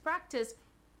first practice,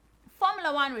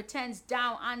 Formula One returns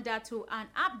down under to an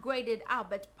upgraded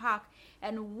Albert Park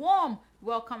and warm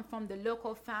welcome from the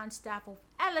local fan staff of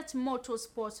Elite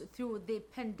Motorsports through the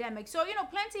pandemic. So,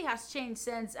 plenty has changed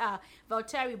since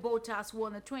Valtteri Bottas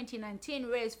won the 2019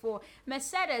 race for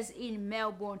Mercedes in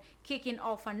Melbourne, kicking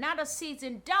off another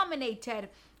season dominated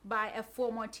by a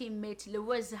former teammate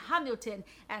Lewis Hamilton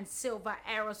and silver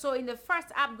era. So in the first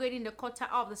upgrade in the quarter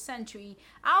of the century,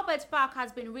 Albert Park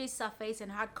has been resurfaced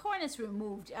and had corners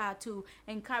removed to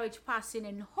encourage passing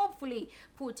and hopefully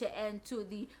put an end to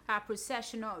the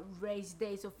processional race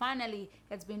day. So finally,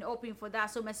 it's been open for that.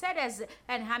 So Mercedes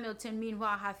and Hamilton,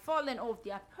 meanwhile, have fallen off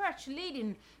their perch,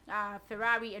 leading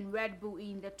Ferrari and Red Bull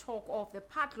in the talk of the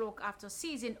padlock after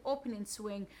season opening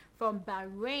swing from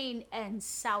Bahrain and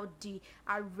Saudi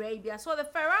Arabia. So the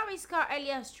Ferrari's car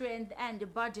earlier strength and the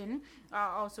burden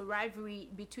also rivalry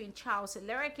between Charles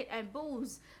Leclerc and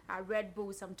Bulls. Red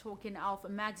Bulls, I'm talking of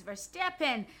Max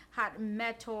Verstappen, had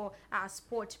Metal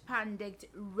Sport Pundit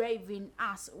raving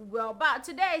as well. But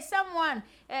today, someone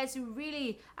is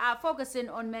really focusing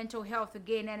on mental health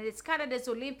again, and it's Canada's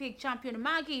Olympic champion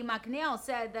Maggie McNeil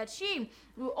said that she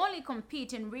will only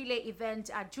compete in relay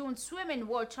events at June Swimming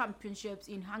World Championships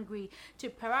in Hungary to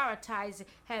prioritize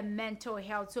her mental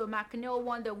health. So McNeil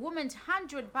won the women's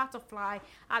 100 butterfly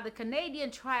at the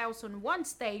Canadian trials on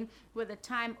Wednesday with a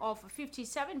time of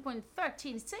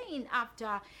 57.13, saying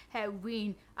after her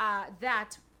win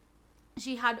that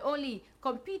she had only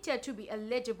competed to be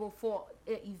eligible for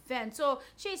the event. So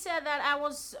she said that I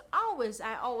always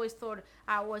thought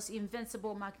I was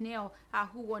invincible. McNeil,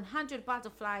 who won 100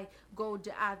 butterfly gold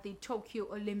at the Tokyo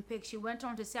Olympics. She went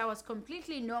on to say I was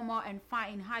completely normal and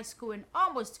fine in high school and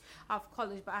almost of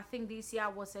college, but I think this year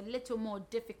was a little more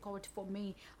difficult for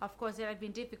me. Of course, it has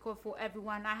been difficult for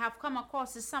everyone. I have come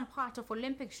across some part of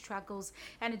Olympic struggles,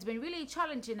 and it's been really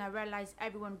challenging. I realize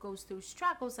everyone goes through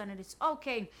struggles, and it is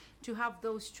okay to have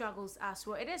those struggles as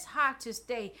well. It is hard to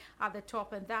stay at the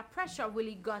top, and that pressure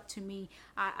really got to me.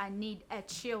 I need a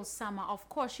chill summer. Of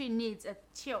course, she needs a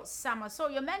chill summer. So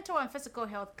your mental and physical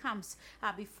health comes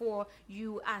before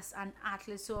you as an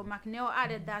athlete. So McNeil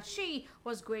added that she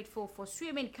was grateful for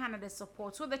Swimming Canada's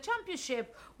support. So the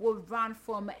championship will run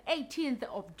from 18th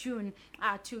of June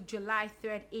to July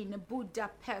 3rd in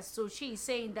Budapest. So she's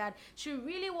saying that she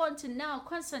really wants to now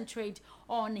concentrate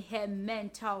on her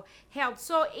mental health.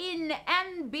 So in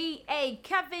NBA,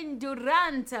 Kevin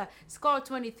Durant scored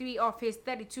 23 of his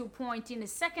 32 points in the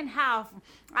second half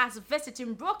as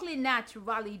visiting Brooklyn Nets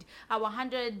rallied a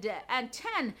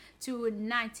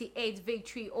 110-98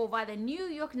 victory over the New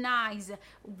York Knicks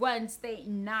Wednesday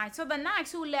night. So the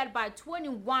Knicks, who led by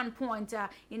 21 points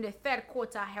in the third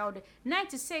quarter, held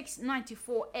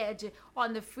 96-94 edge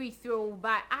on the free throw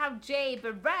by RJ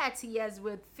Barrett. Yes,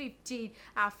 with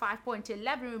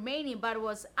 5.11 remaining, but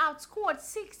was outscored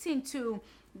 16-2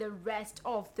 the rest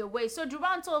of the way. So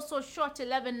Durant also shot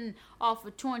 11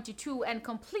 of 22 and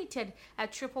completed a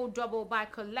triple-double by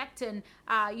collecting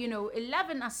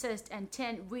 11 assists and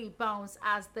 10 rebounds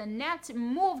as the Nets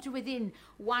moved within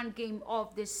one game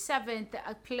of the 7th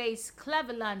place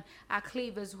Cleveland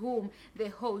Cleavers, whom they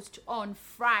host on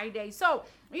Friday. So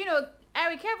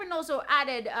Eric Kevin also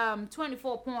added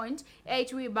 24 points,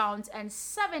 8 rebounds, and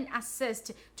 7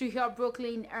 assists to help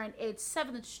Brooklyn earn its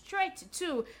 7th straight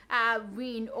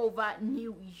win over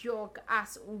New York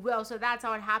as well. So that's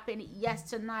how it happened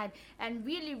yesterday night. And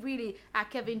really,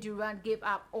 Kevin Durant gave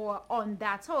up on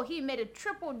that. So he made a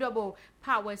triple-double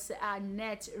powers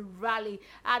net rally.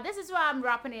 This is why I'm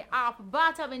wrapping it up.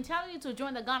 But I've been telling you to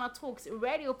join the Ghana Talks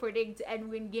Radio Predict and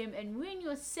Win game and win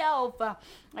yourself a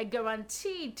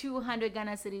guaranteed 200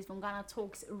 Ghana cedis from Ghana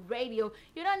Talks Radio.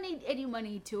 You don't need any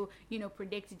money to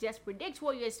predict. Just predict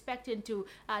what you're expecting to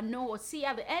know or see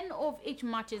at the end of each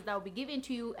matches that will be given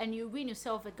to you, and you win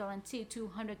yourself a guaranteed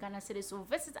 200 Ghana cedis. So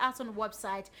visit us on the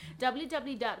website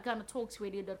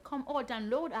www.GhanaTalksRadio.com or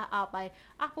download our app by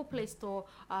Apple Play Store,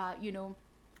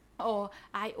 or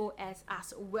iOS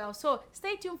as well. So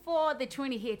stay tuned for the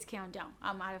 20 hits countdown.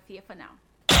 I'm out of here for now.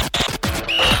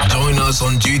 Join us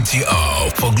on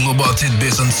GTR for global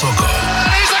tidbits on soccer,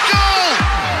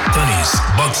 tennis,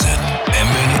 boxing, and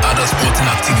many other sporting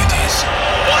activities.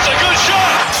 What a good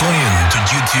shot! Tune in to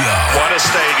GTR. What a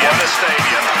stadium!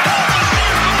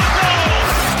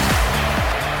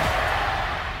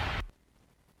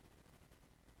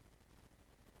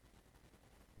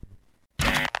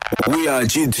 We are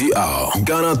GTR,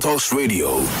 Ghana Talks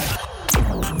Radio.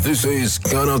 This is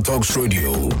Ghana Talks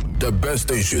Radio, the best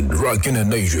station rocking the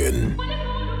nation.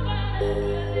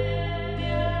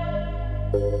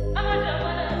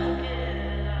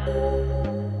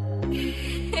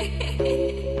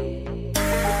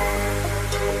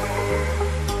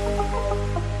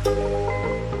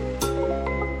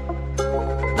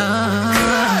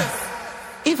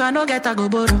 If I don't get a go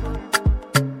borrow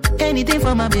anything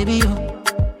for my baby, yo.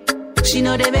 She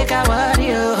know they make her worry,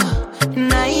 yo.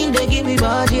 Now they give me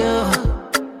body, yo.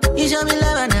 You show me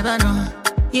love I never know.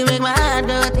 You make my heart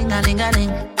go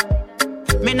ting-a-ling-a-ling.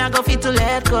 Me not go fit to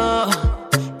let go.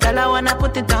 Girl, I wanna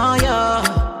put it on you.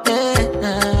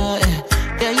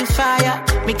 Girl, you fire,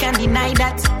 me can't deny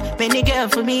that. Many girl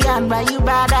for me and by you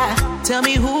brother. Tell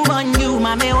me who on you,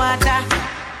 mommy water.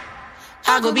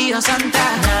 I go be your Santa.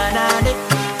 Na-na-de,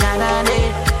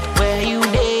 na-na-de. Where you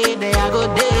day, there I go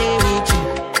day with you.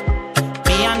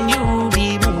 Me and you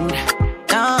be mood.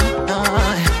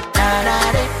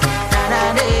 Na-na-de,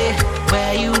 na-na-de.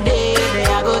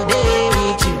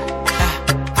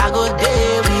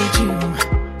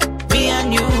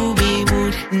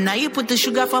 Now you put the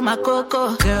sugar for my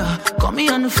cocoa. Girl, call me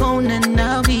on the phone and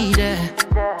I'll be there.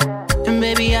 And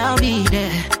baby, I'll be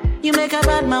there. You make a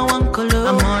bad man one color.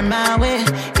 I'm on my way.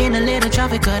 In a little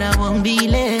traffic, but I won't be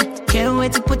late. Can't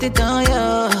wait to put it on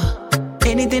you.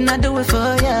 Anything I do it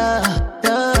for you.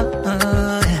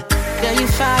 Girl, you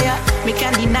fire. Me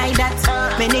can't deny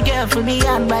that. Many girl for me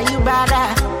and by you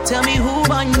brother. Tell me who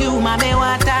born you, mommy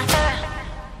water.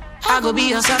 I go be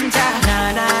your Santa.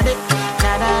 Na na de,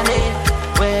 na na de.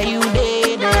 Where you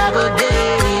did, I go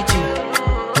there with you.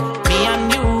 Me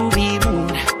and you be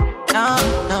mood. No,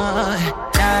 no.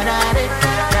 Na na de,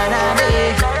 na na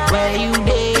de. Where you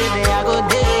did, I go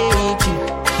there with you.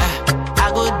 I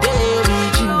go there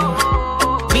with you.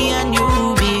 Me and you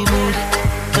be mood.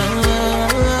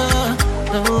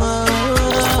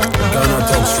 Ghana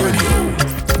Talks Radio,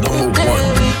 number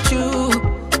one. With you,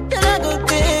 then I go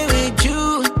there with you.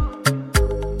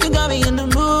 You got me in the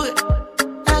mood.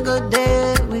 I go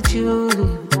there with you.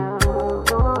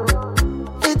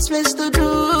 It's Mr.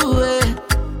 Do It.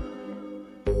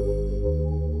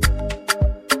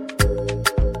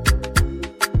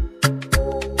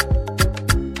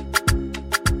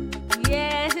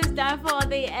 Yes, it's time for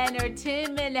the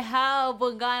entertainment hub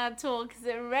on Ghana Talks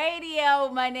Radio.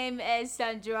 My name is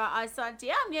Sandra Asante.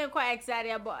 I'm getting quite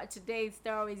excited about today's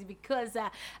stories because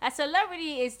a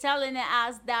celebrity is telling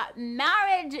us that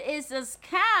marriage is a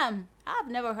scam. I've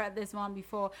never heard this one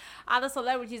before. Other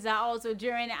celebrities are also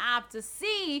gearing up to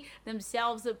see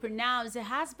themselves pronounce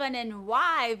husband and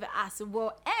wife as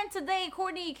well. And today,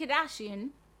 Kourtney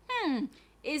Kardashian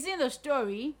is in the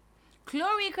story.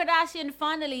 Khloe Kardashian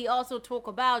finally also talk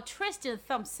about Tristan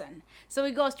Thompson. So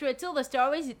we go straight to the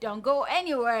stories. Don't go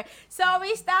anywhere. So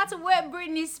we start with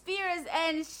Britney Spears,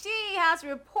 and she has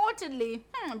reportedly,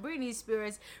 Britney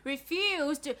Spears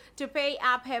refused to pay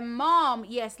up her mom,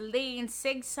 Lane,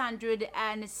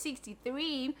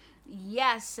 $663.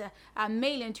 Yes,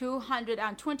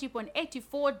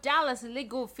 $1,220.84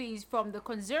 legal fees from the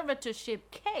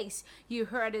conservatorship case. You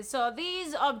heard it. So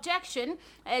this objection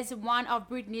is one of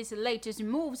Britney's latest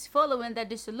moves following the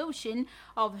dissolution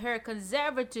of her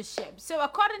conservatorship. So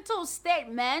according to a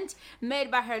statement made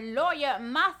by her lawyer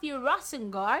Matthew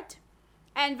Rosengart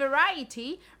and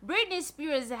Variety, Britney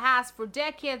Spears has for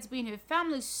decades been her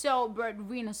family's sole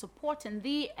breadwinner, supporting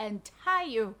the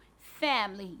entire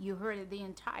family. You heard it, the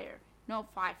entire. No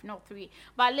 5, no 3.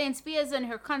 But Lane Spears and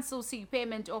her counsel seek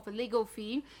payment of a legal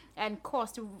fee and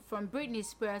cost from Britney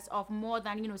Spears of more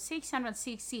than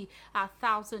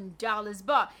 $660,000.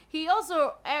 But he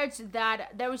also urged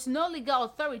that there is no legal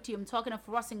authority, I'm talking of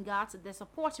Rosengart, that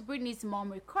support Britney's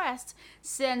mom request,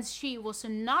 since she was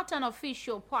not an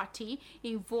official party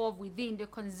involved within the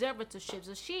conservatorship.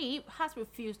 So she has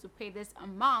refused to pay this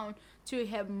amount to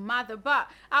her mother. But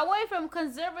away from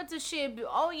conservatorship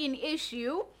owing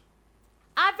issue,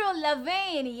 Avril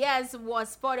Lavigne, was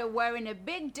spotted wearing a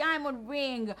big diamond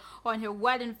ring on her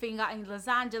wedding finger in Los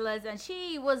Angeles, and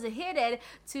she was headed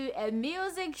to a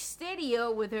music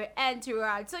studio with her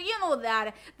entourage. So you know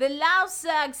that the loud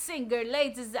sax singer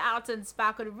latest out and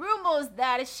sparkled rumors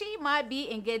that she might be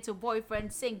engaged to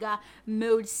boyfriend singer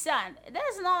Mood Sun.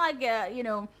 That's not like a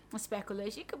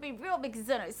speculation. It could be real because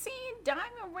seeing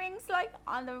diamond rings like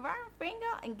on the right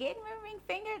finger, engagement ring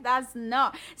finger, that's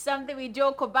not something we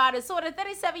joke about. So the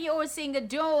 37-year-old singer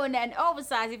donned an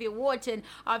oversized, if you're watching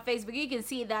on Facebook, you can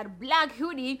see that black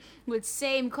hoodie with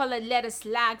same colored leather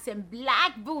slacks and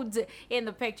black boots in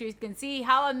the picture. You can see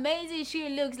how amazing she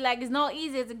looks like. It's not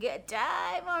easy to get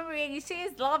diamond ring.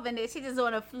 She's loving it. She just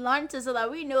want to flaunt it so that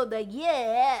we know that,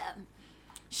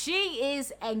 she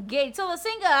is engaged. So the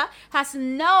singer has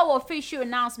no official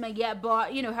announcement yet,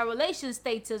 but her relation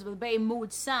status with Bae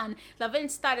Mood's son. Lavigne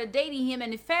started dating him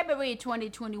in February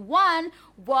 2021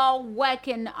 while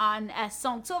working on a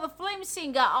song. So the film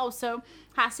singer also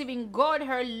has even got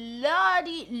her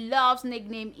Lottie Love's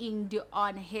nickname inked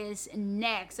on his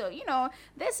neck. So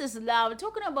this is love.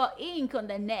 Talking about ink on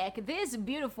the neck, this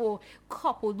beautiful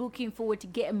couple looking forward to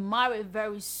getting married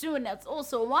very soon. That's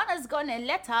also one has gotten a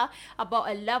letter about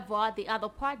a lover, the other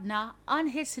partner, on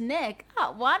his neck.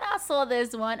 When I saw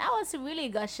this one, I was really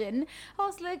gushing. I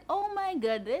was like, oh my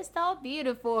god, this is so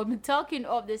beautiful. I'm talking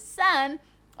of the son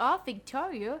of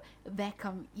Victoria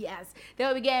Beckham. Yes,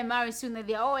 they'll be getting married soon.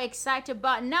 They're all excited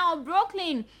about now.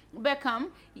 Brooklyn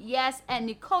Beckham, and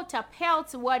Nicota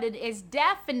Pelt's wedding is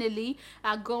definitely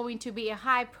going to be a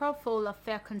high-profile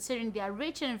affair considering their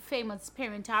rich and famous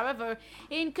parent. However,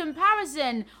 in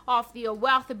comparison of their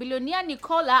wealth, billionaire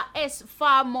Nicola is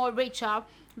far more richer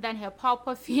than her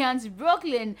papa fiance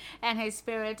Brooklyn and his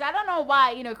parents. I don't know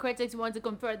why, critics want to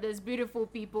compare these beautiful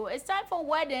people. It's time for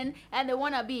wedding and they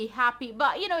want to be happy.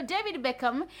 But, David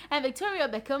Beckham and Victoria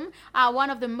Beckham are one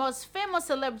of the most famous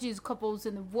celebrities couples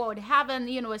in the world, having,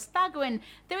 a staggering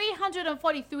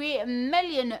 343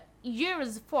 million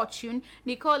euros fortune.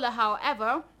 Nicola,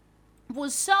 however, will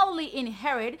solely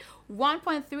inherit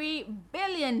 1.3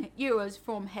 billion euros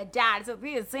from her dad. So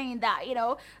we are saying that,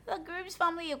 the groom's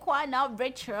family are quite not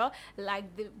richer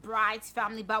like the bride's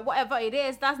family, but whatever it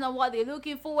is, that's not what they're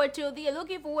looking forward to. They're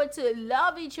looking forward to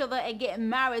love each other and get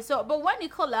married. So, but when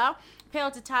Nicola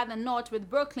failed to tie the knot with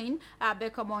Brooklyn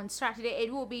Beckham on Saturday,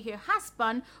 it will be her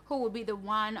husband who will be the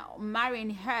one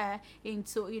marrying her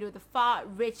into, the far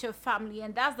richer family.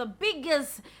 And that's the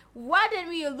biggest wedding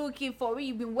we are looking for.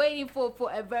 We've been waiting for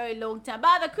a very long time.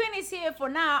 But the Queen is here for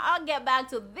now. I'll get back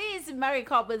to these married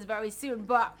couples very soon.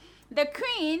 But the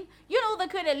Queen, the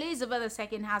Queen Elizabeth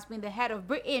II has been the head of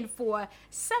Britain for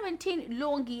 17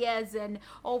 long years, and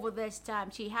over this time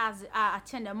she has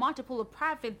attended multiple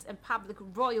private and public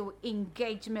royal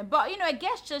engagement. But a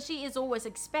gesture she is always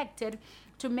expected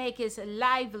to make it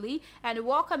lively and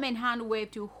welcoming hand wave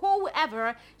to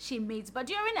whoever she meets. But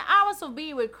during the hours of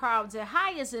being with crowds, the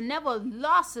highest never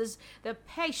loses the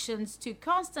patience to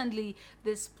constantly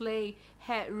display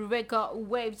her rigor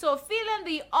wave. So feeling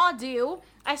the ordeal,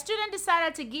 a student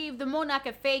decided to give the monarch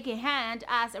a fake hand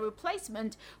as a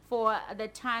replacement for the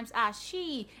times as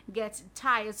she gets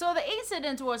tired. So the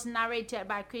incident was narrated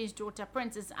by Queen's daughter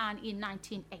Princess Anne in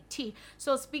 1980.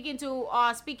 So speaking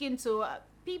to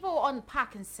people on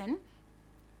Parkinson,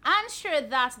 unsure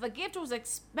that the gift was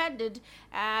expended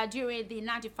during the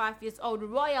 95-year-old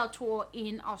royal tour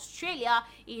in Australia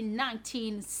in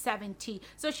 1970.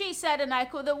 So she said, and I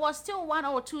quote, there was still one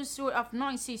or two sort of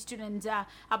noisy students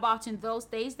about in those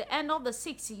days. The end of the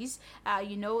 60s,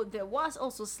 there was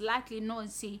also slightly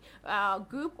noisy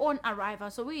group on arrival.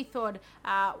 So we thought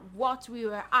what we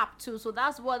were up to. So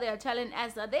that's what they're telling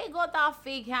us, that they got that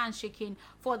fake handshaking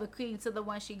for the Queen, so that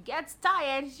when she gets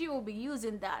tired, she will be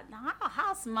using that.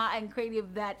 How smart and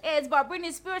creative that is. But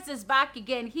Britney Spears is back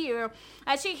again here,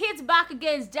 and she hits back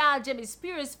against Dad Jimmy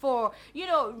Spears for,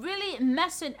 really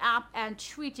messing up and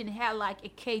treating her like a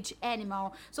cage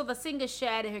animal. So the singer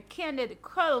shared her candid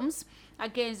columns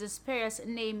against the Spears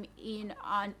name in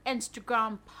an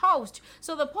Instagram post.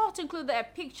 So the post included a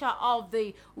picture of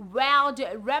the Wild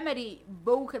Remedy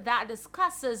book that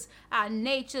discusses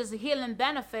nature's healing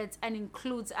benefits and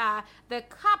includes the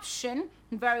caption,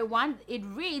 very one. It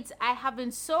reads, "I have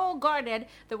been so guarded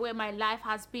the way my life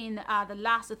has been the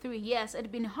last 3 years. It's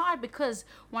been hard because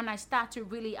when I start to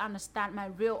really understand my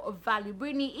real value."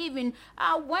 Britney even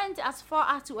went as far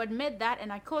as to admit that,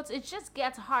 and I quote, "It just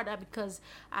gets harder because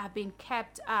I've been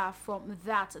kept from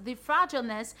that. The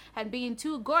fragileness and being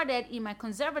too guarded in my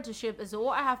conservatorship is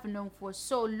what I have known for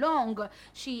so long,"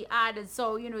 she added.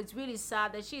 So, it's really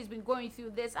sad that she's been going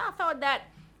through this. I thought that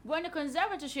when the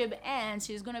conservatorship ends,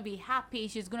 she's going to be happy,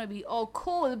 she's going to be all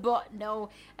cool, but no,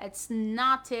 it's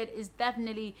not it. It's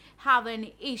definitely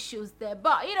having issues there.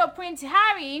 But, Prince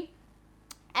Harry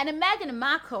and Meghan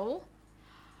Markle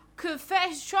could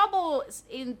face troubles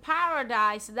in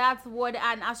paradise. That's what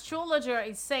an astrologer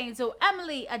is saying. So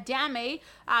Emily Adame,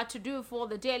 to do for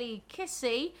the Daily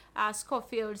Kissy,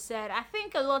 Schofield said, "I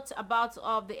think a lot about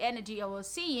of the energy I was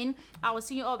seeing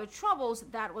all the troubles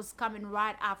that was coming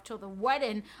right after the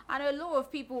wedding. And a lot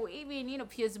of people, even,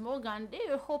 Piers Morgan, they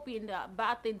were hoping that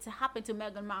bad things happen to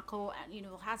Meghan Markle and,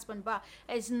 husband, but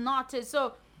it's not."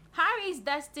 So Harry is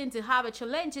destined to have a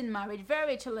challenging marriage,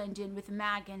 very challenging with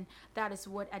Meghan. That is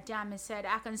what Adame said.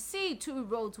 "I can see two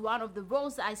roads. One of the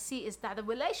roads I see is that the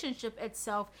relationship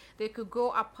itself, they could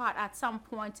go apart at some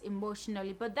point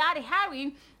emotionally, but that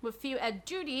Harry will feel a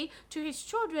duty to his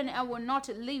children and will not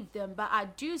leave them. But I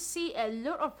do see a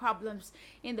lot of problems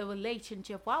in the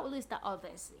relationship." What will is the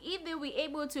others? If they were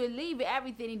able to leave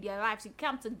everything in their lives and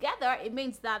come together, it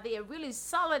means that they are really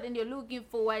solid and they're looking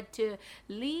forward to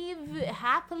live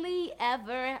happily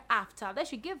ever after. They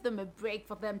should give them a break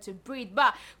for them to breathe.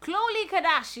 But Khloe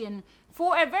Kardashian,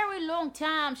 for a very long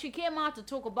time, she came out to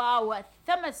talk about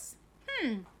Thomas.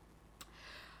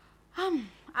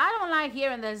 I don't like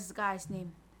hearing this guy's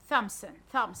name.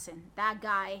 Thompson, that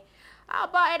guy.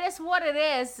 But it is what it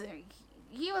is.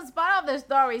 He was part of the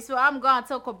story, so I'm going to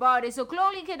talk about it. So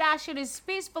Khloe Kardashian is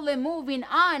peacefully moving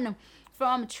on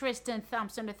from Tristan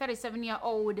Thompson, the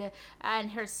 37-year-old,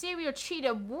 and her serial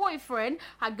cheater boyfriend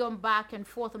had gone back and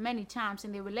forth many times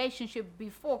in their relationship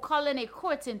before calling it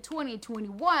quits in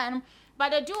 2021.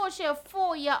 But the duo share a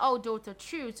 4-year-old daughter,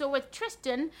 True. So with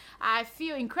Tristan, I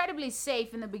feel incredibly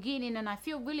safe in the beginning, and I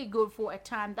feel really good for a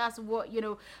time. That's what,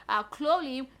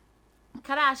 Khloe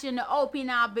Kardashian opened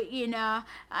up in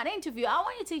an interview. I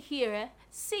want you to hear it,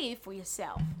 see it for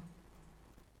yourself.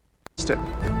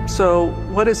 So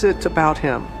what is it about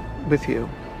him with you?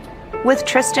 With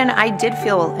Tristan, I did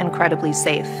feel incredibly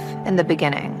safe in the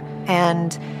beginning,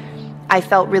 and I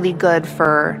felt really good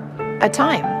for a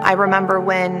time. I remember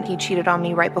when he cheated on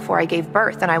me right before I gave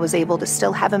birth, and I was able to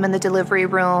still have him in the delivery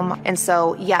room. And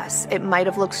so, yes, it might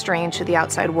have looked strange to the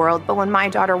outside world, but when my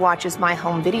daughter watches my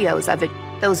home videos of it,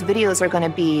 those videos are going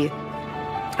to be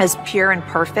as pure and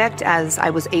perfect as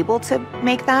I was able to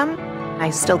make them. I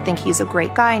still think he's a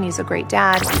great guy and he's a great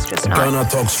dad. He's just not Ghana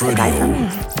Talks Radio.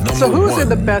 So who's in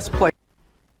the best place?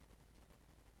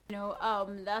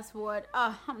 That's what,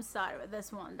 I'm sorry with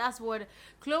this one. That's what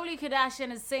Khloe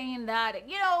Kardashian is saying, that,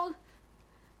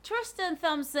 Tristan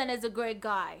Thompson is a great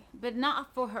guy, but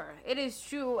not for her. It is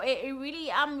true.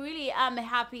 I'm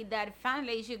happy that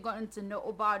finally she gotten to know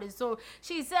about it. So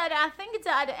she said, I think it's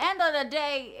at the end of the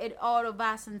day, it all of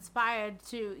us inspired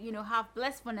to, have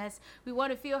blissfulness. We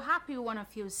want to feel happy. We want to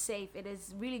feel safe. It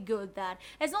is really good that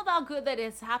it's not that good that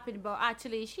it's happened, but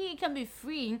actually she can be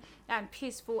free and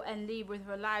peaceful and live with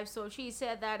her life. So she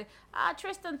said that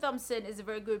Tristan Thompson is a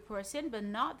very good person, but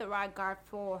not the right guy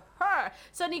for her.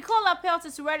 So Nicola Peltz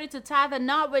is ready to tie the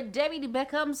knot with David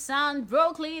Beckham's son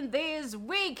Brooklyn this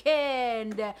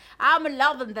weekend. I'm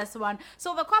loving this one.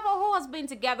 So the couple, who has been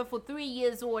together for 3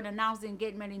 years old, announced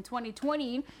engagement in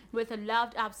 2020 with a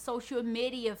loved up social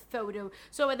media photo.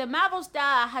 So the Marvel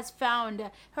star has found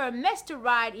her Mr.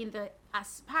 Right in the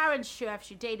aspiring chef.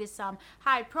 She dated some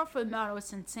high-profile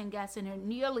models and singers in her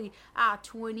nearly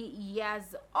 20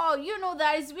 years. Oh,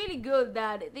 that is really good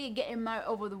that they're getting married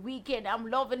over the weekend. I'm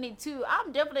loving it too.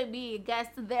 I'm definitely be a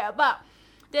guest there. But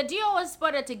the duo was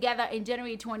spotted together in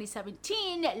January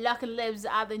 2017. Lucky lives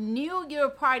at the New Year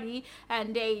party,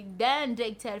 and they then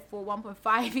dated for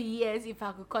 1.5 years, if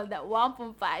I could call that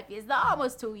 1.5 years. Not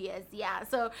almost 2 years, yeah.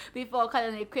 So before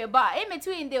calling it quit, but in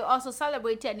between, they also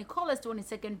celebrated Nicola's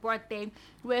 22nd birthday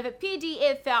with a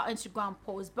PDA Instagram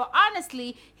post. But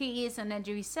honestly, he is an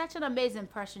angel. He's such an amazing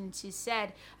person, she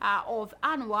said, of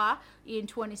Anwar in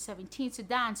 2017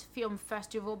 Sudan's film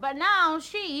festival. But now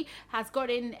she has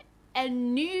gotten a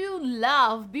new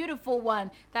love, beautiful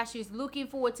one, that she's looking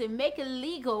forward to make it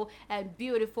legal and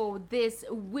beautiful this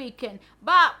weekend.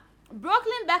 But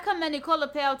Brooklyn Beckham and Nicola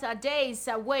Peltz are days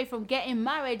away from getting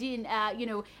married in,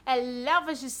 a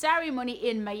lavish ceremony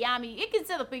in Miami. You can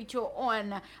see the picture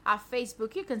on our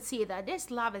Facebook. You can see that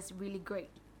this love is really great.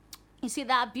 You see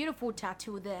that beautiful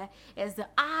tattoo there is the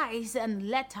eyes and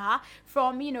letter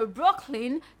from,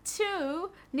 Brooklyn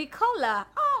to Nicola.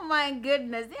 Oh my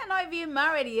goodness. They're not even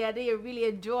married yet. They really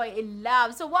enjoy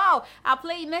love. So wow, I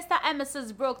played Mr. and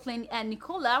Mrs. Brooklyn and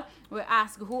Nicola. We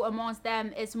asked who amongst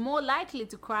them is more likely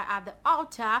to cry at the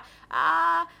altar.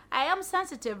 I am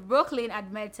sensitive, Brooklyn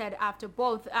admitted, after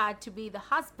both to be the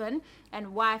husband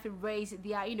and wife raised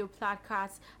their,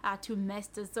 placards to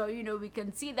Mr. So, we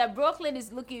can see that Brooklyn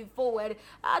is looking forward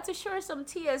to share some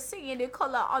tears singing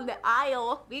Nicola on the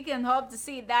aisle. We can hope to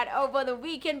see that over the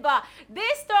weekend. But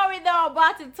this story that I'm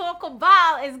about to talk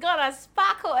about is gonna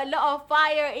sparkle a lot of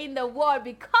fire in the world,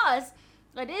 because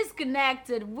it is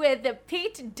connected with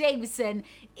Pete Davidson,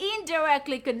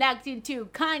 indirectly connecting to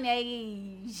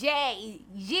Kanye,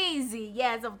 Yeezy.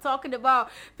 Yes, I'm talking about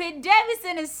Pete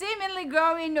Davidson is seemingly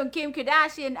growing on Kim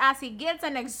Kardashian as he gets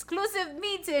an exclusive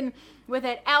meeting with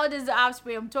her eldest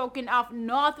offspring. I'm talking of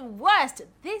Northwest.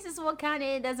 This is what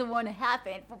Kanye doesn't want to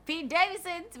happen. For Pete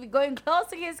Davidson to be going close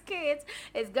to his kids,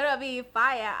 it's gonna be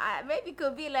fire. Maybe it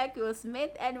could be like Will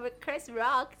Smith and with Chris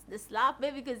Rock, the slap.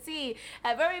 Maybe you could see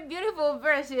a very beautiful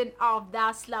version of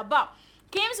that slap. But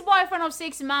Kim's boyfriend of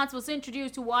 6 months was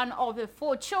introduced to one of the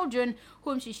 4 children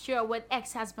whom she shared with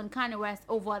ex-husband Kanye West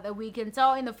over the weekend.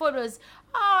 So in the photos,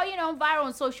 viral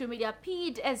on social media,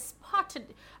 Pete is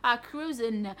spotted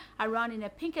cruising around in a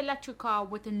pink electric car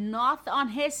with a North on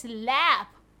his lap.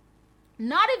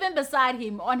 Not even beside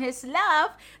him, on his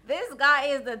lap. This guy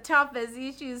is the toughest.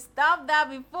 You should stop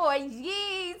that before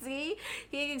Yeezy.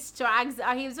 He strikes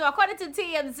him. So according to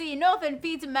TMZ, North and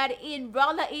Pete met in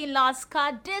brother-in-law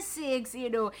Scott Disick's,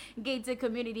 gated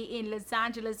community in Los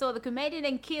Angeles. So the comedian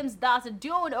and Kim's daughter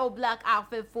doing all black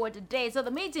outfit for today. So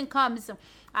the meeting comes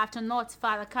after not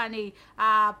Father Kanye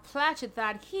pledged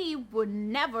that he would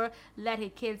never let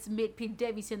his kids meet Pete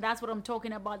Davidson. That's what I'm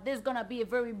talking about. This is gonna be a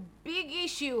very big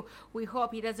issue. We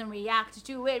hope he doesn't react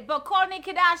to it. But Kourtney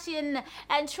Kardashian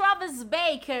and Travis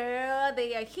Baker,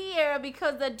 they are here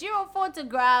because the duo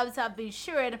photographs have been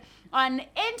shared on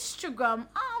Instagram.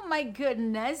 Oh my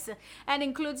goodness. And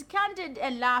includes candid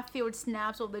and laugh-filled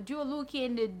snaps of the duo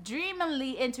looking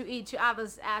dreamily into each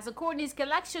other's eyes. Kourtney's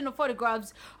collection of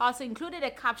photographs also included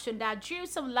a caption that drew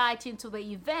some light into the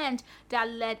event that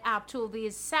led up to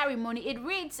this ceremony. It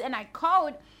reads, and I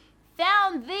quote,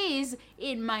 "Found these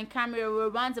in my camera where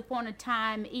once upon a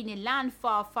time in a land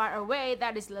far, far away,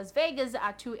 that is Las Vegas,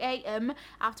 at 2 a.m.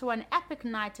 After an epic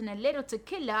night and a little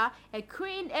tequila, a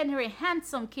queen and her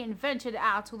handsome king ventured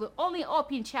out to the only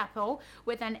open chapel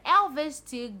with an Elvis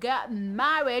to get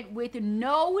married with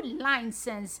no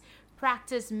license.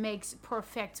 Practice makes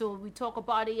perfect." So we talked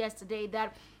about it yesterday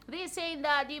that they're saying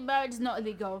that the marriage is not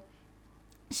illegal.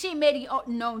 She made it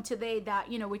known today that,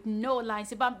 with no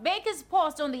license. But Baker's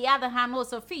post, on the other hand,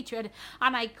 also featured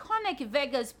an iconic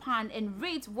Vegas pun and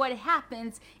reads, "What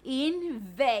happens in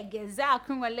Vegas." Our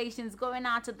congratulations going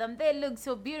out to them. They look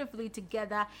so beautifully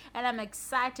together, and I'm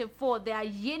excited for their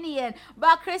union.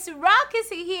 But Chris Rock is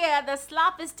here. The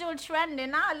slap is still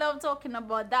trending. I love talking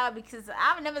about that because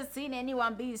I've never seen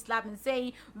anyone being slapped and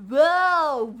saying,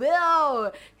 "Whoa,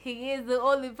 whoa." He is the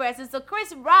only person. So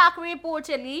Chris Rock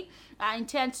reportedly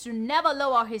intends to never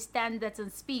lower his standards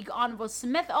and speak on Will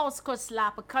Smith Oscar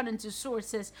slap, according to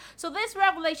sources. So this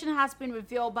revelation has been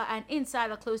revealed by an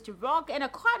insider close to Rock, and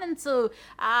according to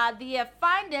the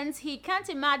findings, he can't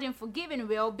imagine forgiving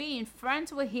Will. Being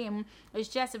friends with him is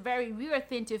just a very weird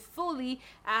thing to fully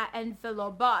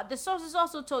envelop. But the sources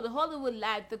also told the Hollywood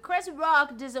Life that Chris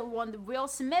Rock doesn't want the Will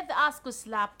Smith Oscar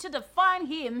slap to define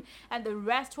him and the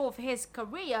rest of his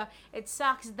career. It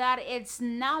sucks that it's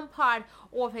now part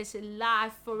of his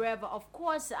life forever. Of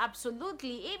course,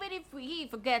 absolutely. Even if he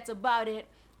forgets about it,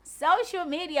 social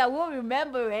media will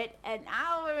remember it, and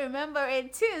I will remember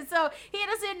it too. So he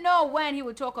doesn't know when he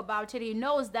will talk about it. He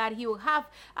knows that he will have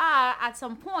at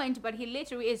some point, but he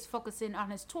literally is focusing on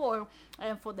his tour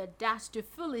and for the dust to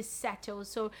fully settle.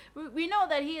 So we know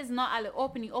that he is not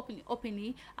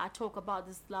openly talk about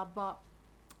this love, but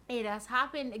it has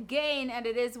happened again, and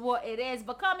it is what it is.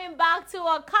 But coming back to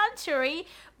our country,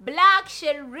 Black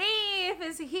Sherif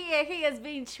is here. He has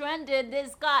been trending.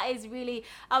 This guy is really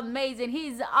amazing.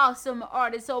 He's an awesome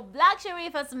artist. So Black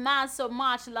Sherif has amassed so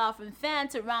much love from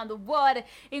fans around the world,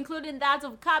 including that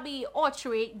of Gabby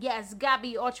Autry. Yes,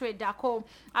 GabbyAutry.com.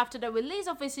 After the release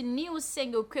of his new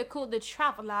single, Kweku the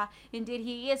Traveler. Indeed,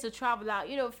 he is a traveler.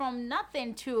 From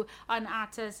nothing to an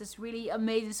artist. It's really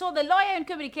amazing. So the lawyer and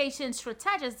communication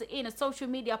strategist in a social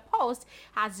media post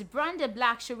has branded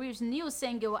Black Sherif's new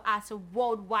single as a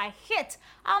worldwide hit.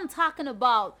 I'm talking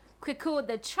about Kweku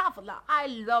the Traveler. I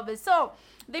love it. So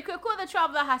the Kweku the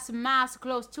Traveler has amassed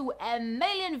close to 1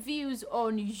 million views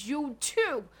on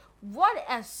YouTube. What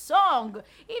a song.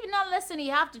 If you're not listening,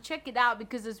 you have to check it out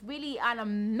because it's really an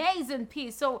amazing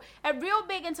piece. So a real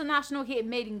big international hit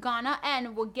made in Ghana,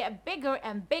 and will get bigger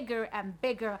and bigger and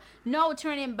bigger. No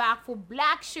turning back for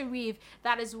Black Sherif.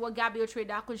 That is what Gabby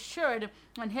Autry shared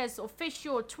on his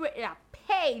official Twitter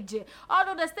page.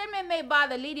 Although the statement made by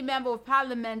the leading member of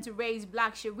parliament raised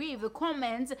Black Sherif, the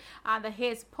comments under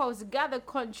his post gathered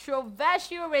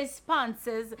controversial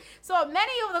responses. So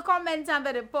many of the comments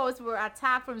under the post were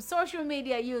attacked from social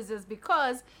media users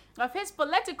because of his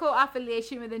political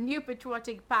affiliation with the New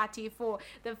Patriotic Party for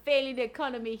the failing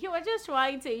economy. He was just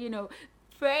trying to,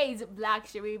 praise Black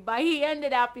Sherif, but he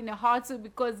ended up in a hard suit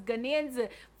because Ghanaians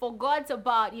forgot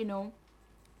about,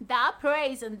 that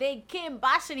praise, and they came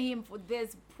bashing him for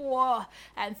this poor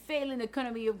and failing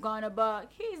economy of Ghana. But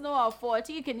he's not our fault.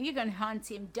 You can hunt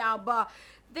him down. But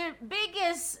the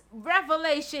biggest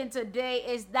revelation today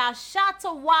is that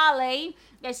Shatta Wale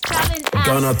is telling us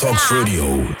Ghana Talks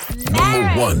Radio,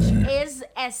 #1 is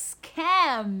a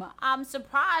scam. I'm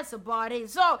surprised about it.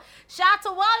 So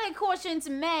Shatta Wale cautions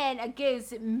men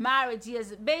against marriage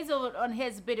based on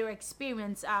his bitter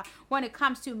experience when it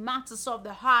comes to matters of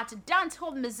the heart.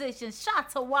 Dancehall musician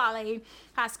Shatta Wale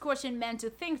has cautioned men to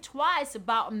think twice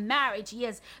about marriage.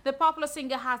 Yes, the popular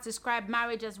singer has described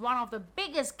marriage as one of the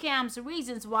biggest scams,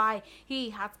 reasons why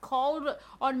he has called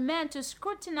on men to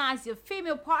scrutinize their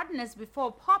female partners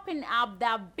before popping up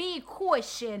that big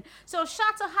question. So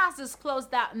Shatta has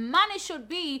disclosed that money should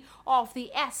be of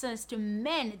the essence to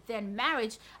men than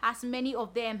marriage, as many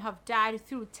of them have died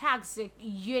through toxic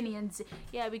unions.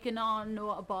 Yeah, we can all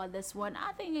know about this one.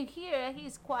 I think here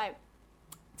he's quite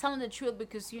telling the truth,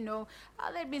 because there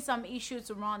have been some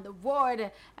issues around the world,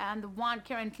 and the one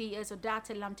currently is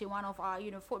Odate Lamptey, one of our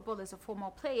footballers, a former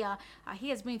player. He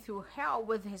has been through hell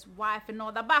with his wife and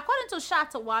all that. But according to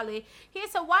Shatta Wale, he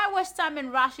said, why waste time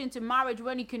in rushing to marriage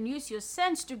when you can use your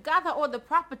sense to gather all the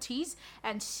properties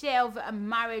and shelve a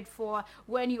marriage for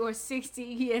when you are 60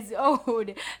 years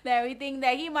old? Now we think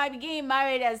that he might be getting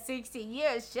married at 60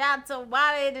 years. Shatta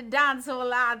Wale, the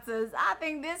dancehall artist. I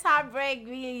think this heartbreak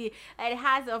really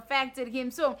has affected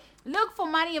him. So look for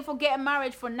money and forget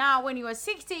marriage for now. When you are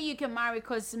 60, you can marry,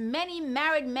 because many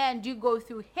married men do go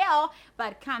through hell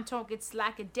but can't talk. It's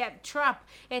like a death trap.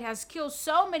 It has killed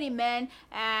so many men,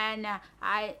 and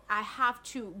I have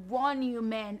to warn you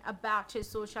men about it.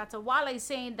 So Shatta Wale is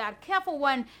saying that careful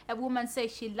when a woman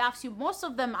says she loves you. Most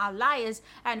of them are liars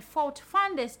and fault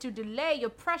funders to delay your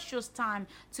precious time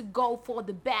to go for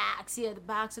the bags. Yeah, the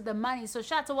bags of the money. So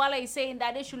Shatta Wale is saying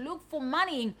that they should look for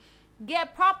money,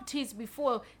 get properties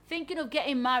before thinking of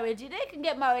getting married. They can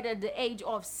get married at the age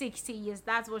of 60 years.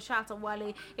 That's what Shatta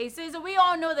Wale says. We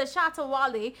all know that Shatta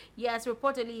Wale, yes,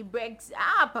 reportedly breaks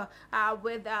up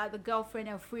with the girlfriend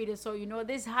Elfrida. So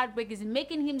this heartbreak is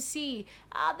making him see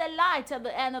the light at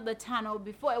the end of the tunnel.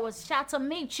 Before it was Shatta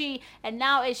Michi, and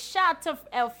now it's Shatta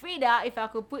Elfrida, if I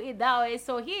could put it that way.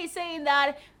 So he is saying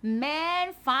that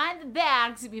men, find the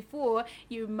bags before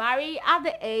you marry at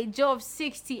the age of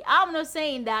 60. I'm not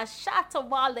saying that. Shatta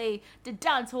Wale, the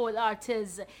dancehall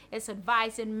artist, is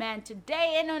advising men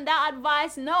today. And on that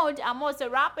advice note, I'm also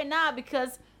wrapping up,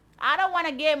 because I don't want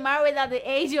to get married at the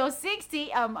age of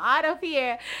 60. I'm out of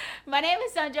here. My name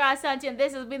is Sandra Asante, and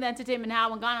this has been the Entertainment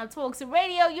Hour on Ghana Talks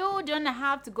Radio. You don't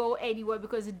have to go anywhere,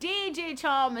 because DJ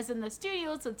Charm is in the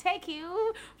studio to take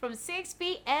you from 6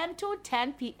 p.m. to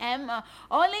 10 p.m.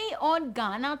 Only on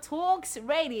Ghana Talks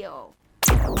Radio.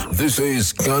 This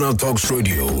is Ghana Talks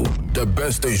Radio, the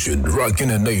best station rocking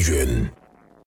the nation.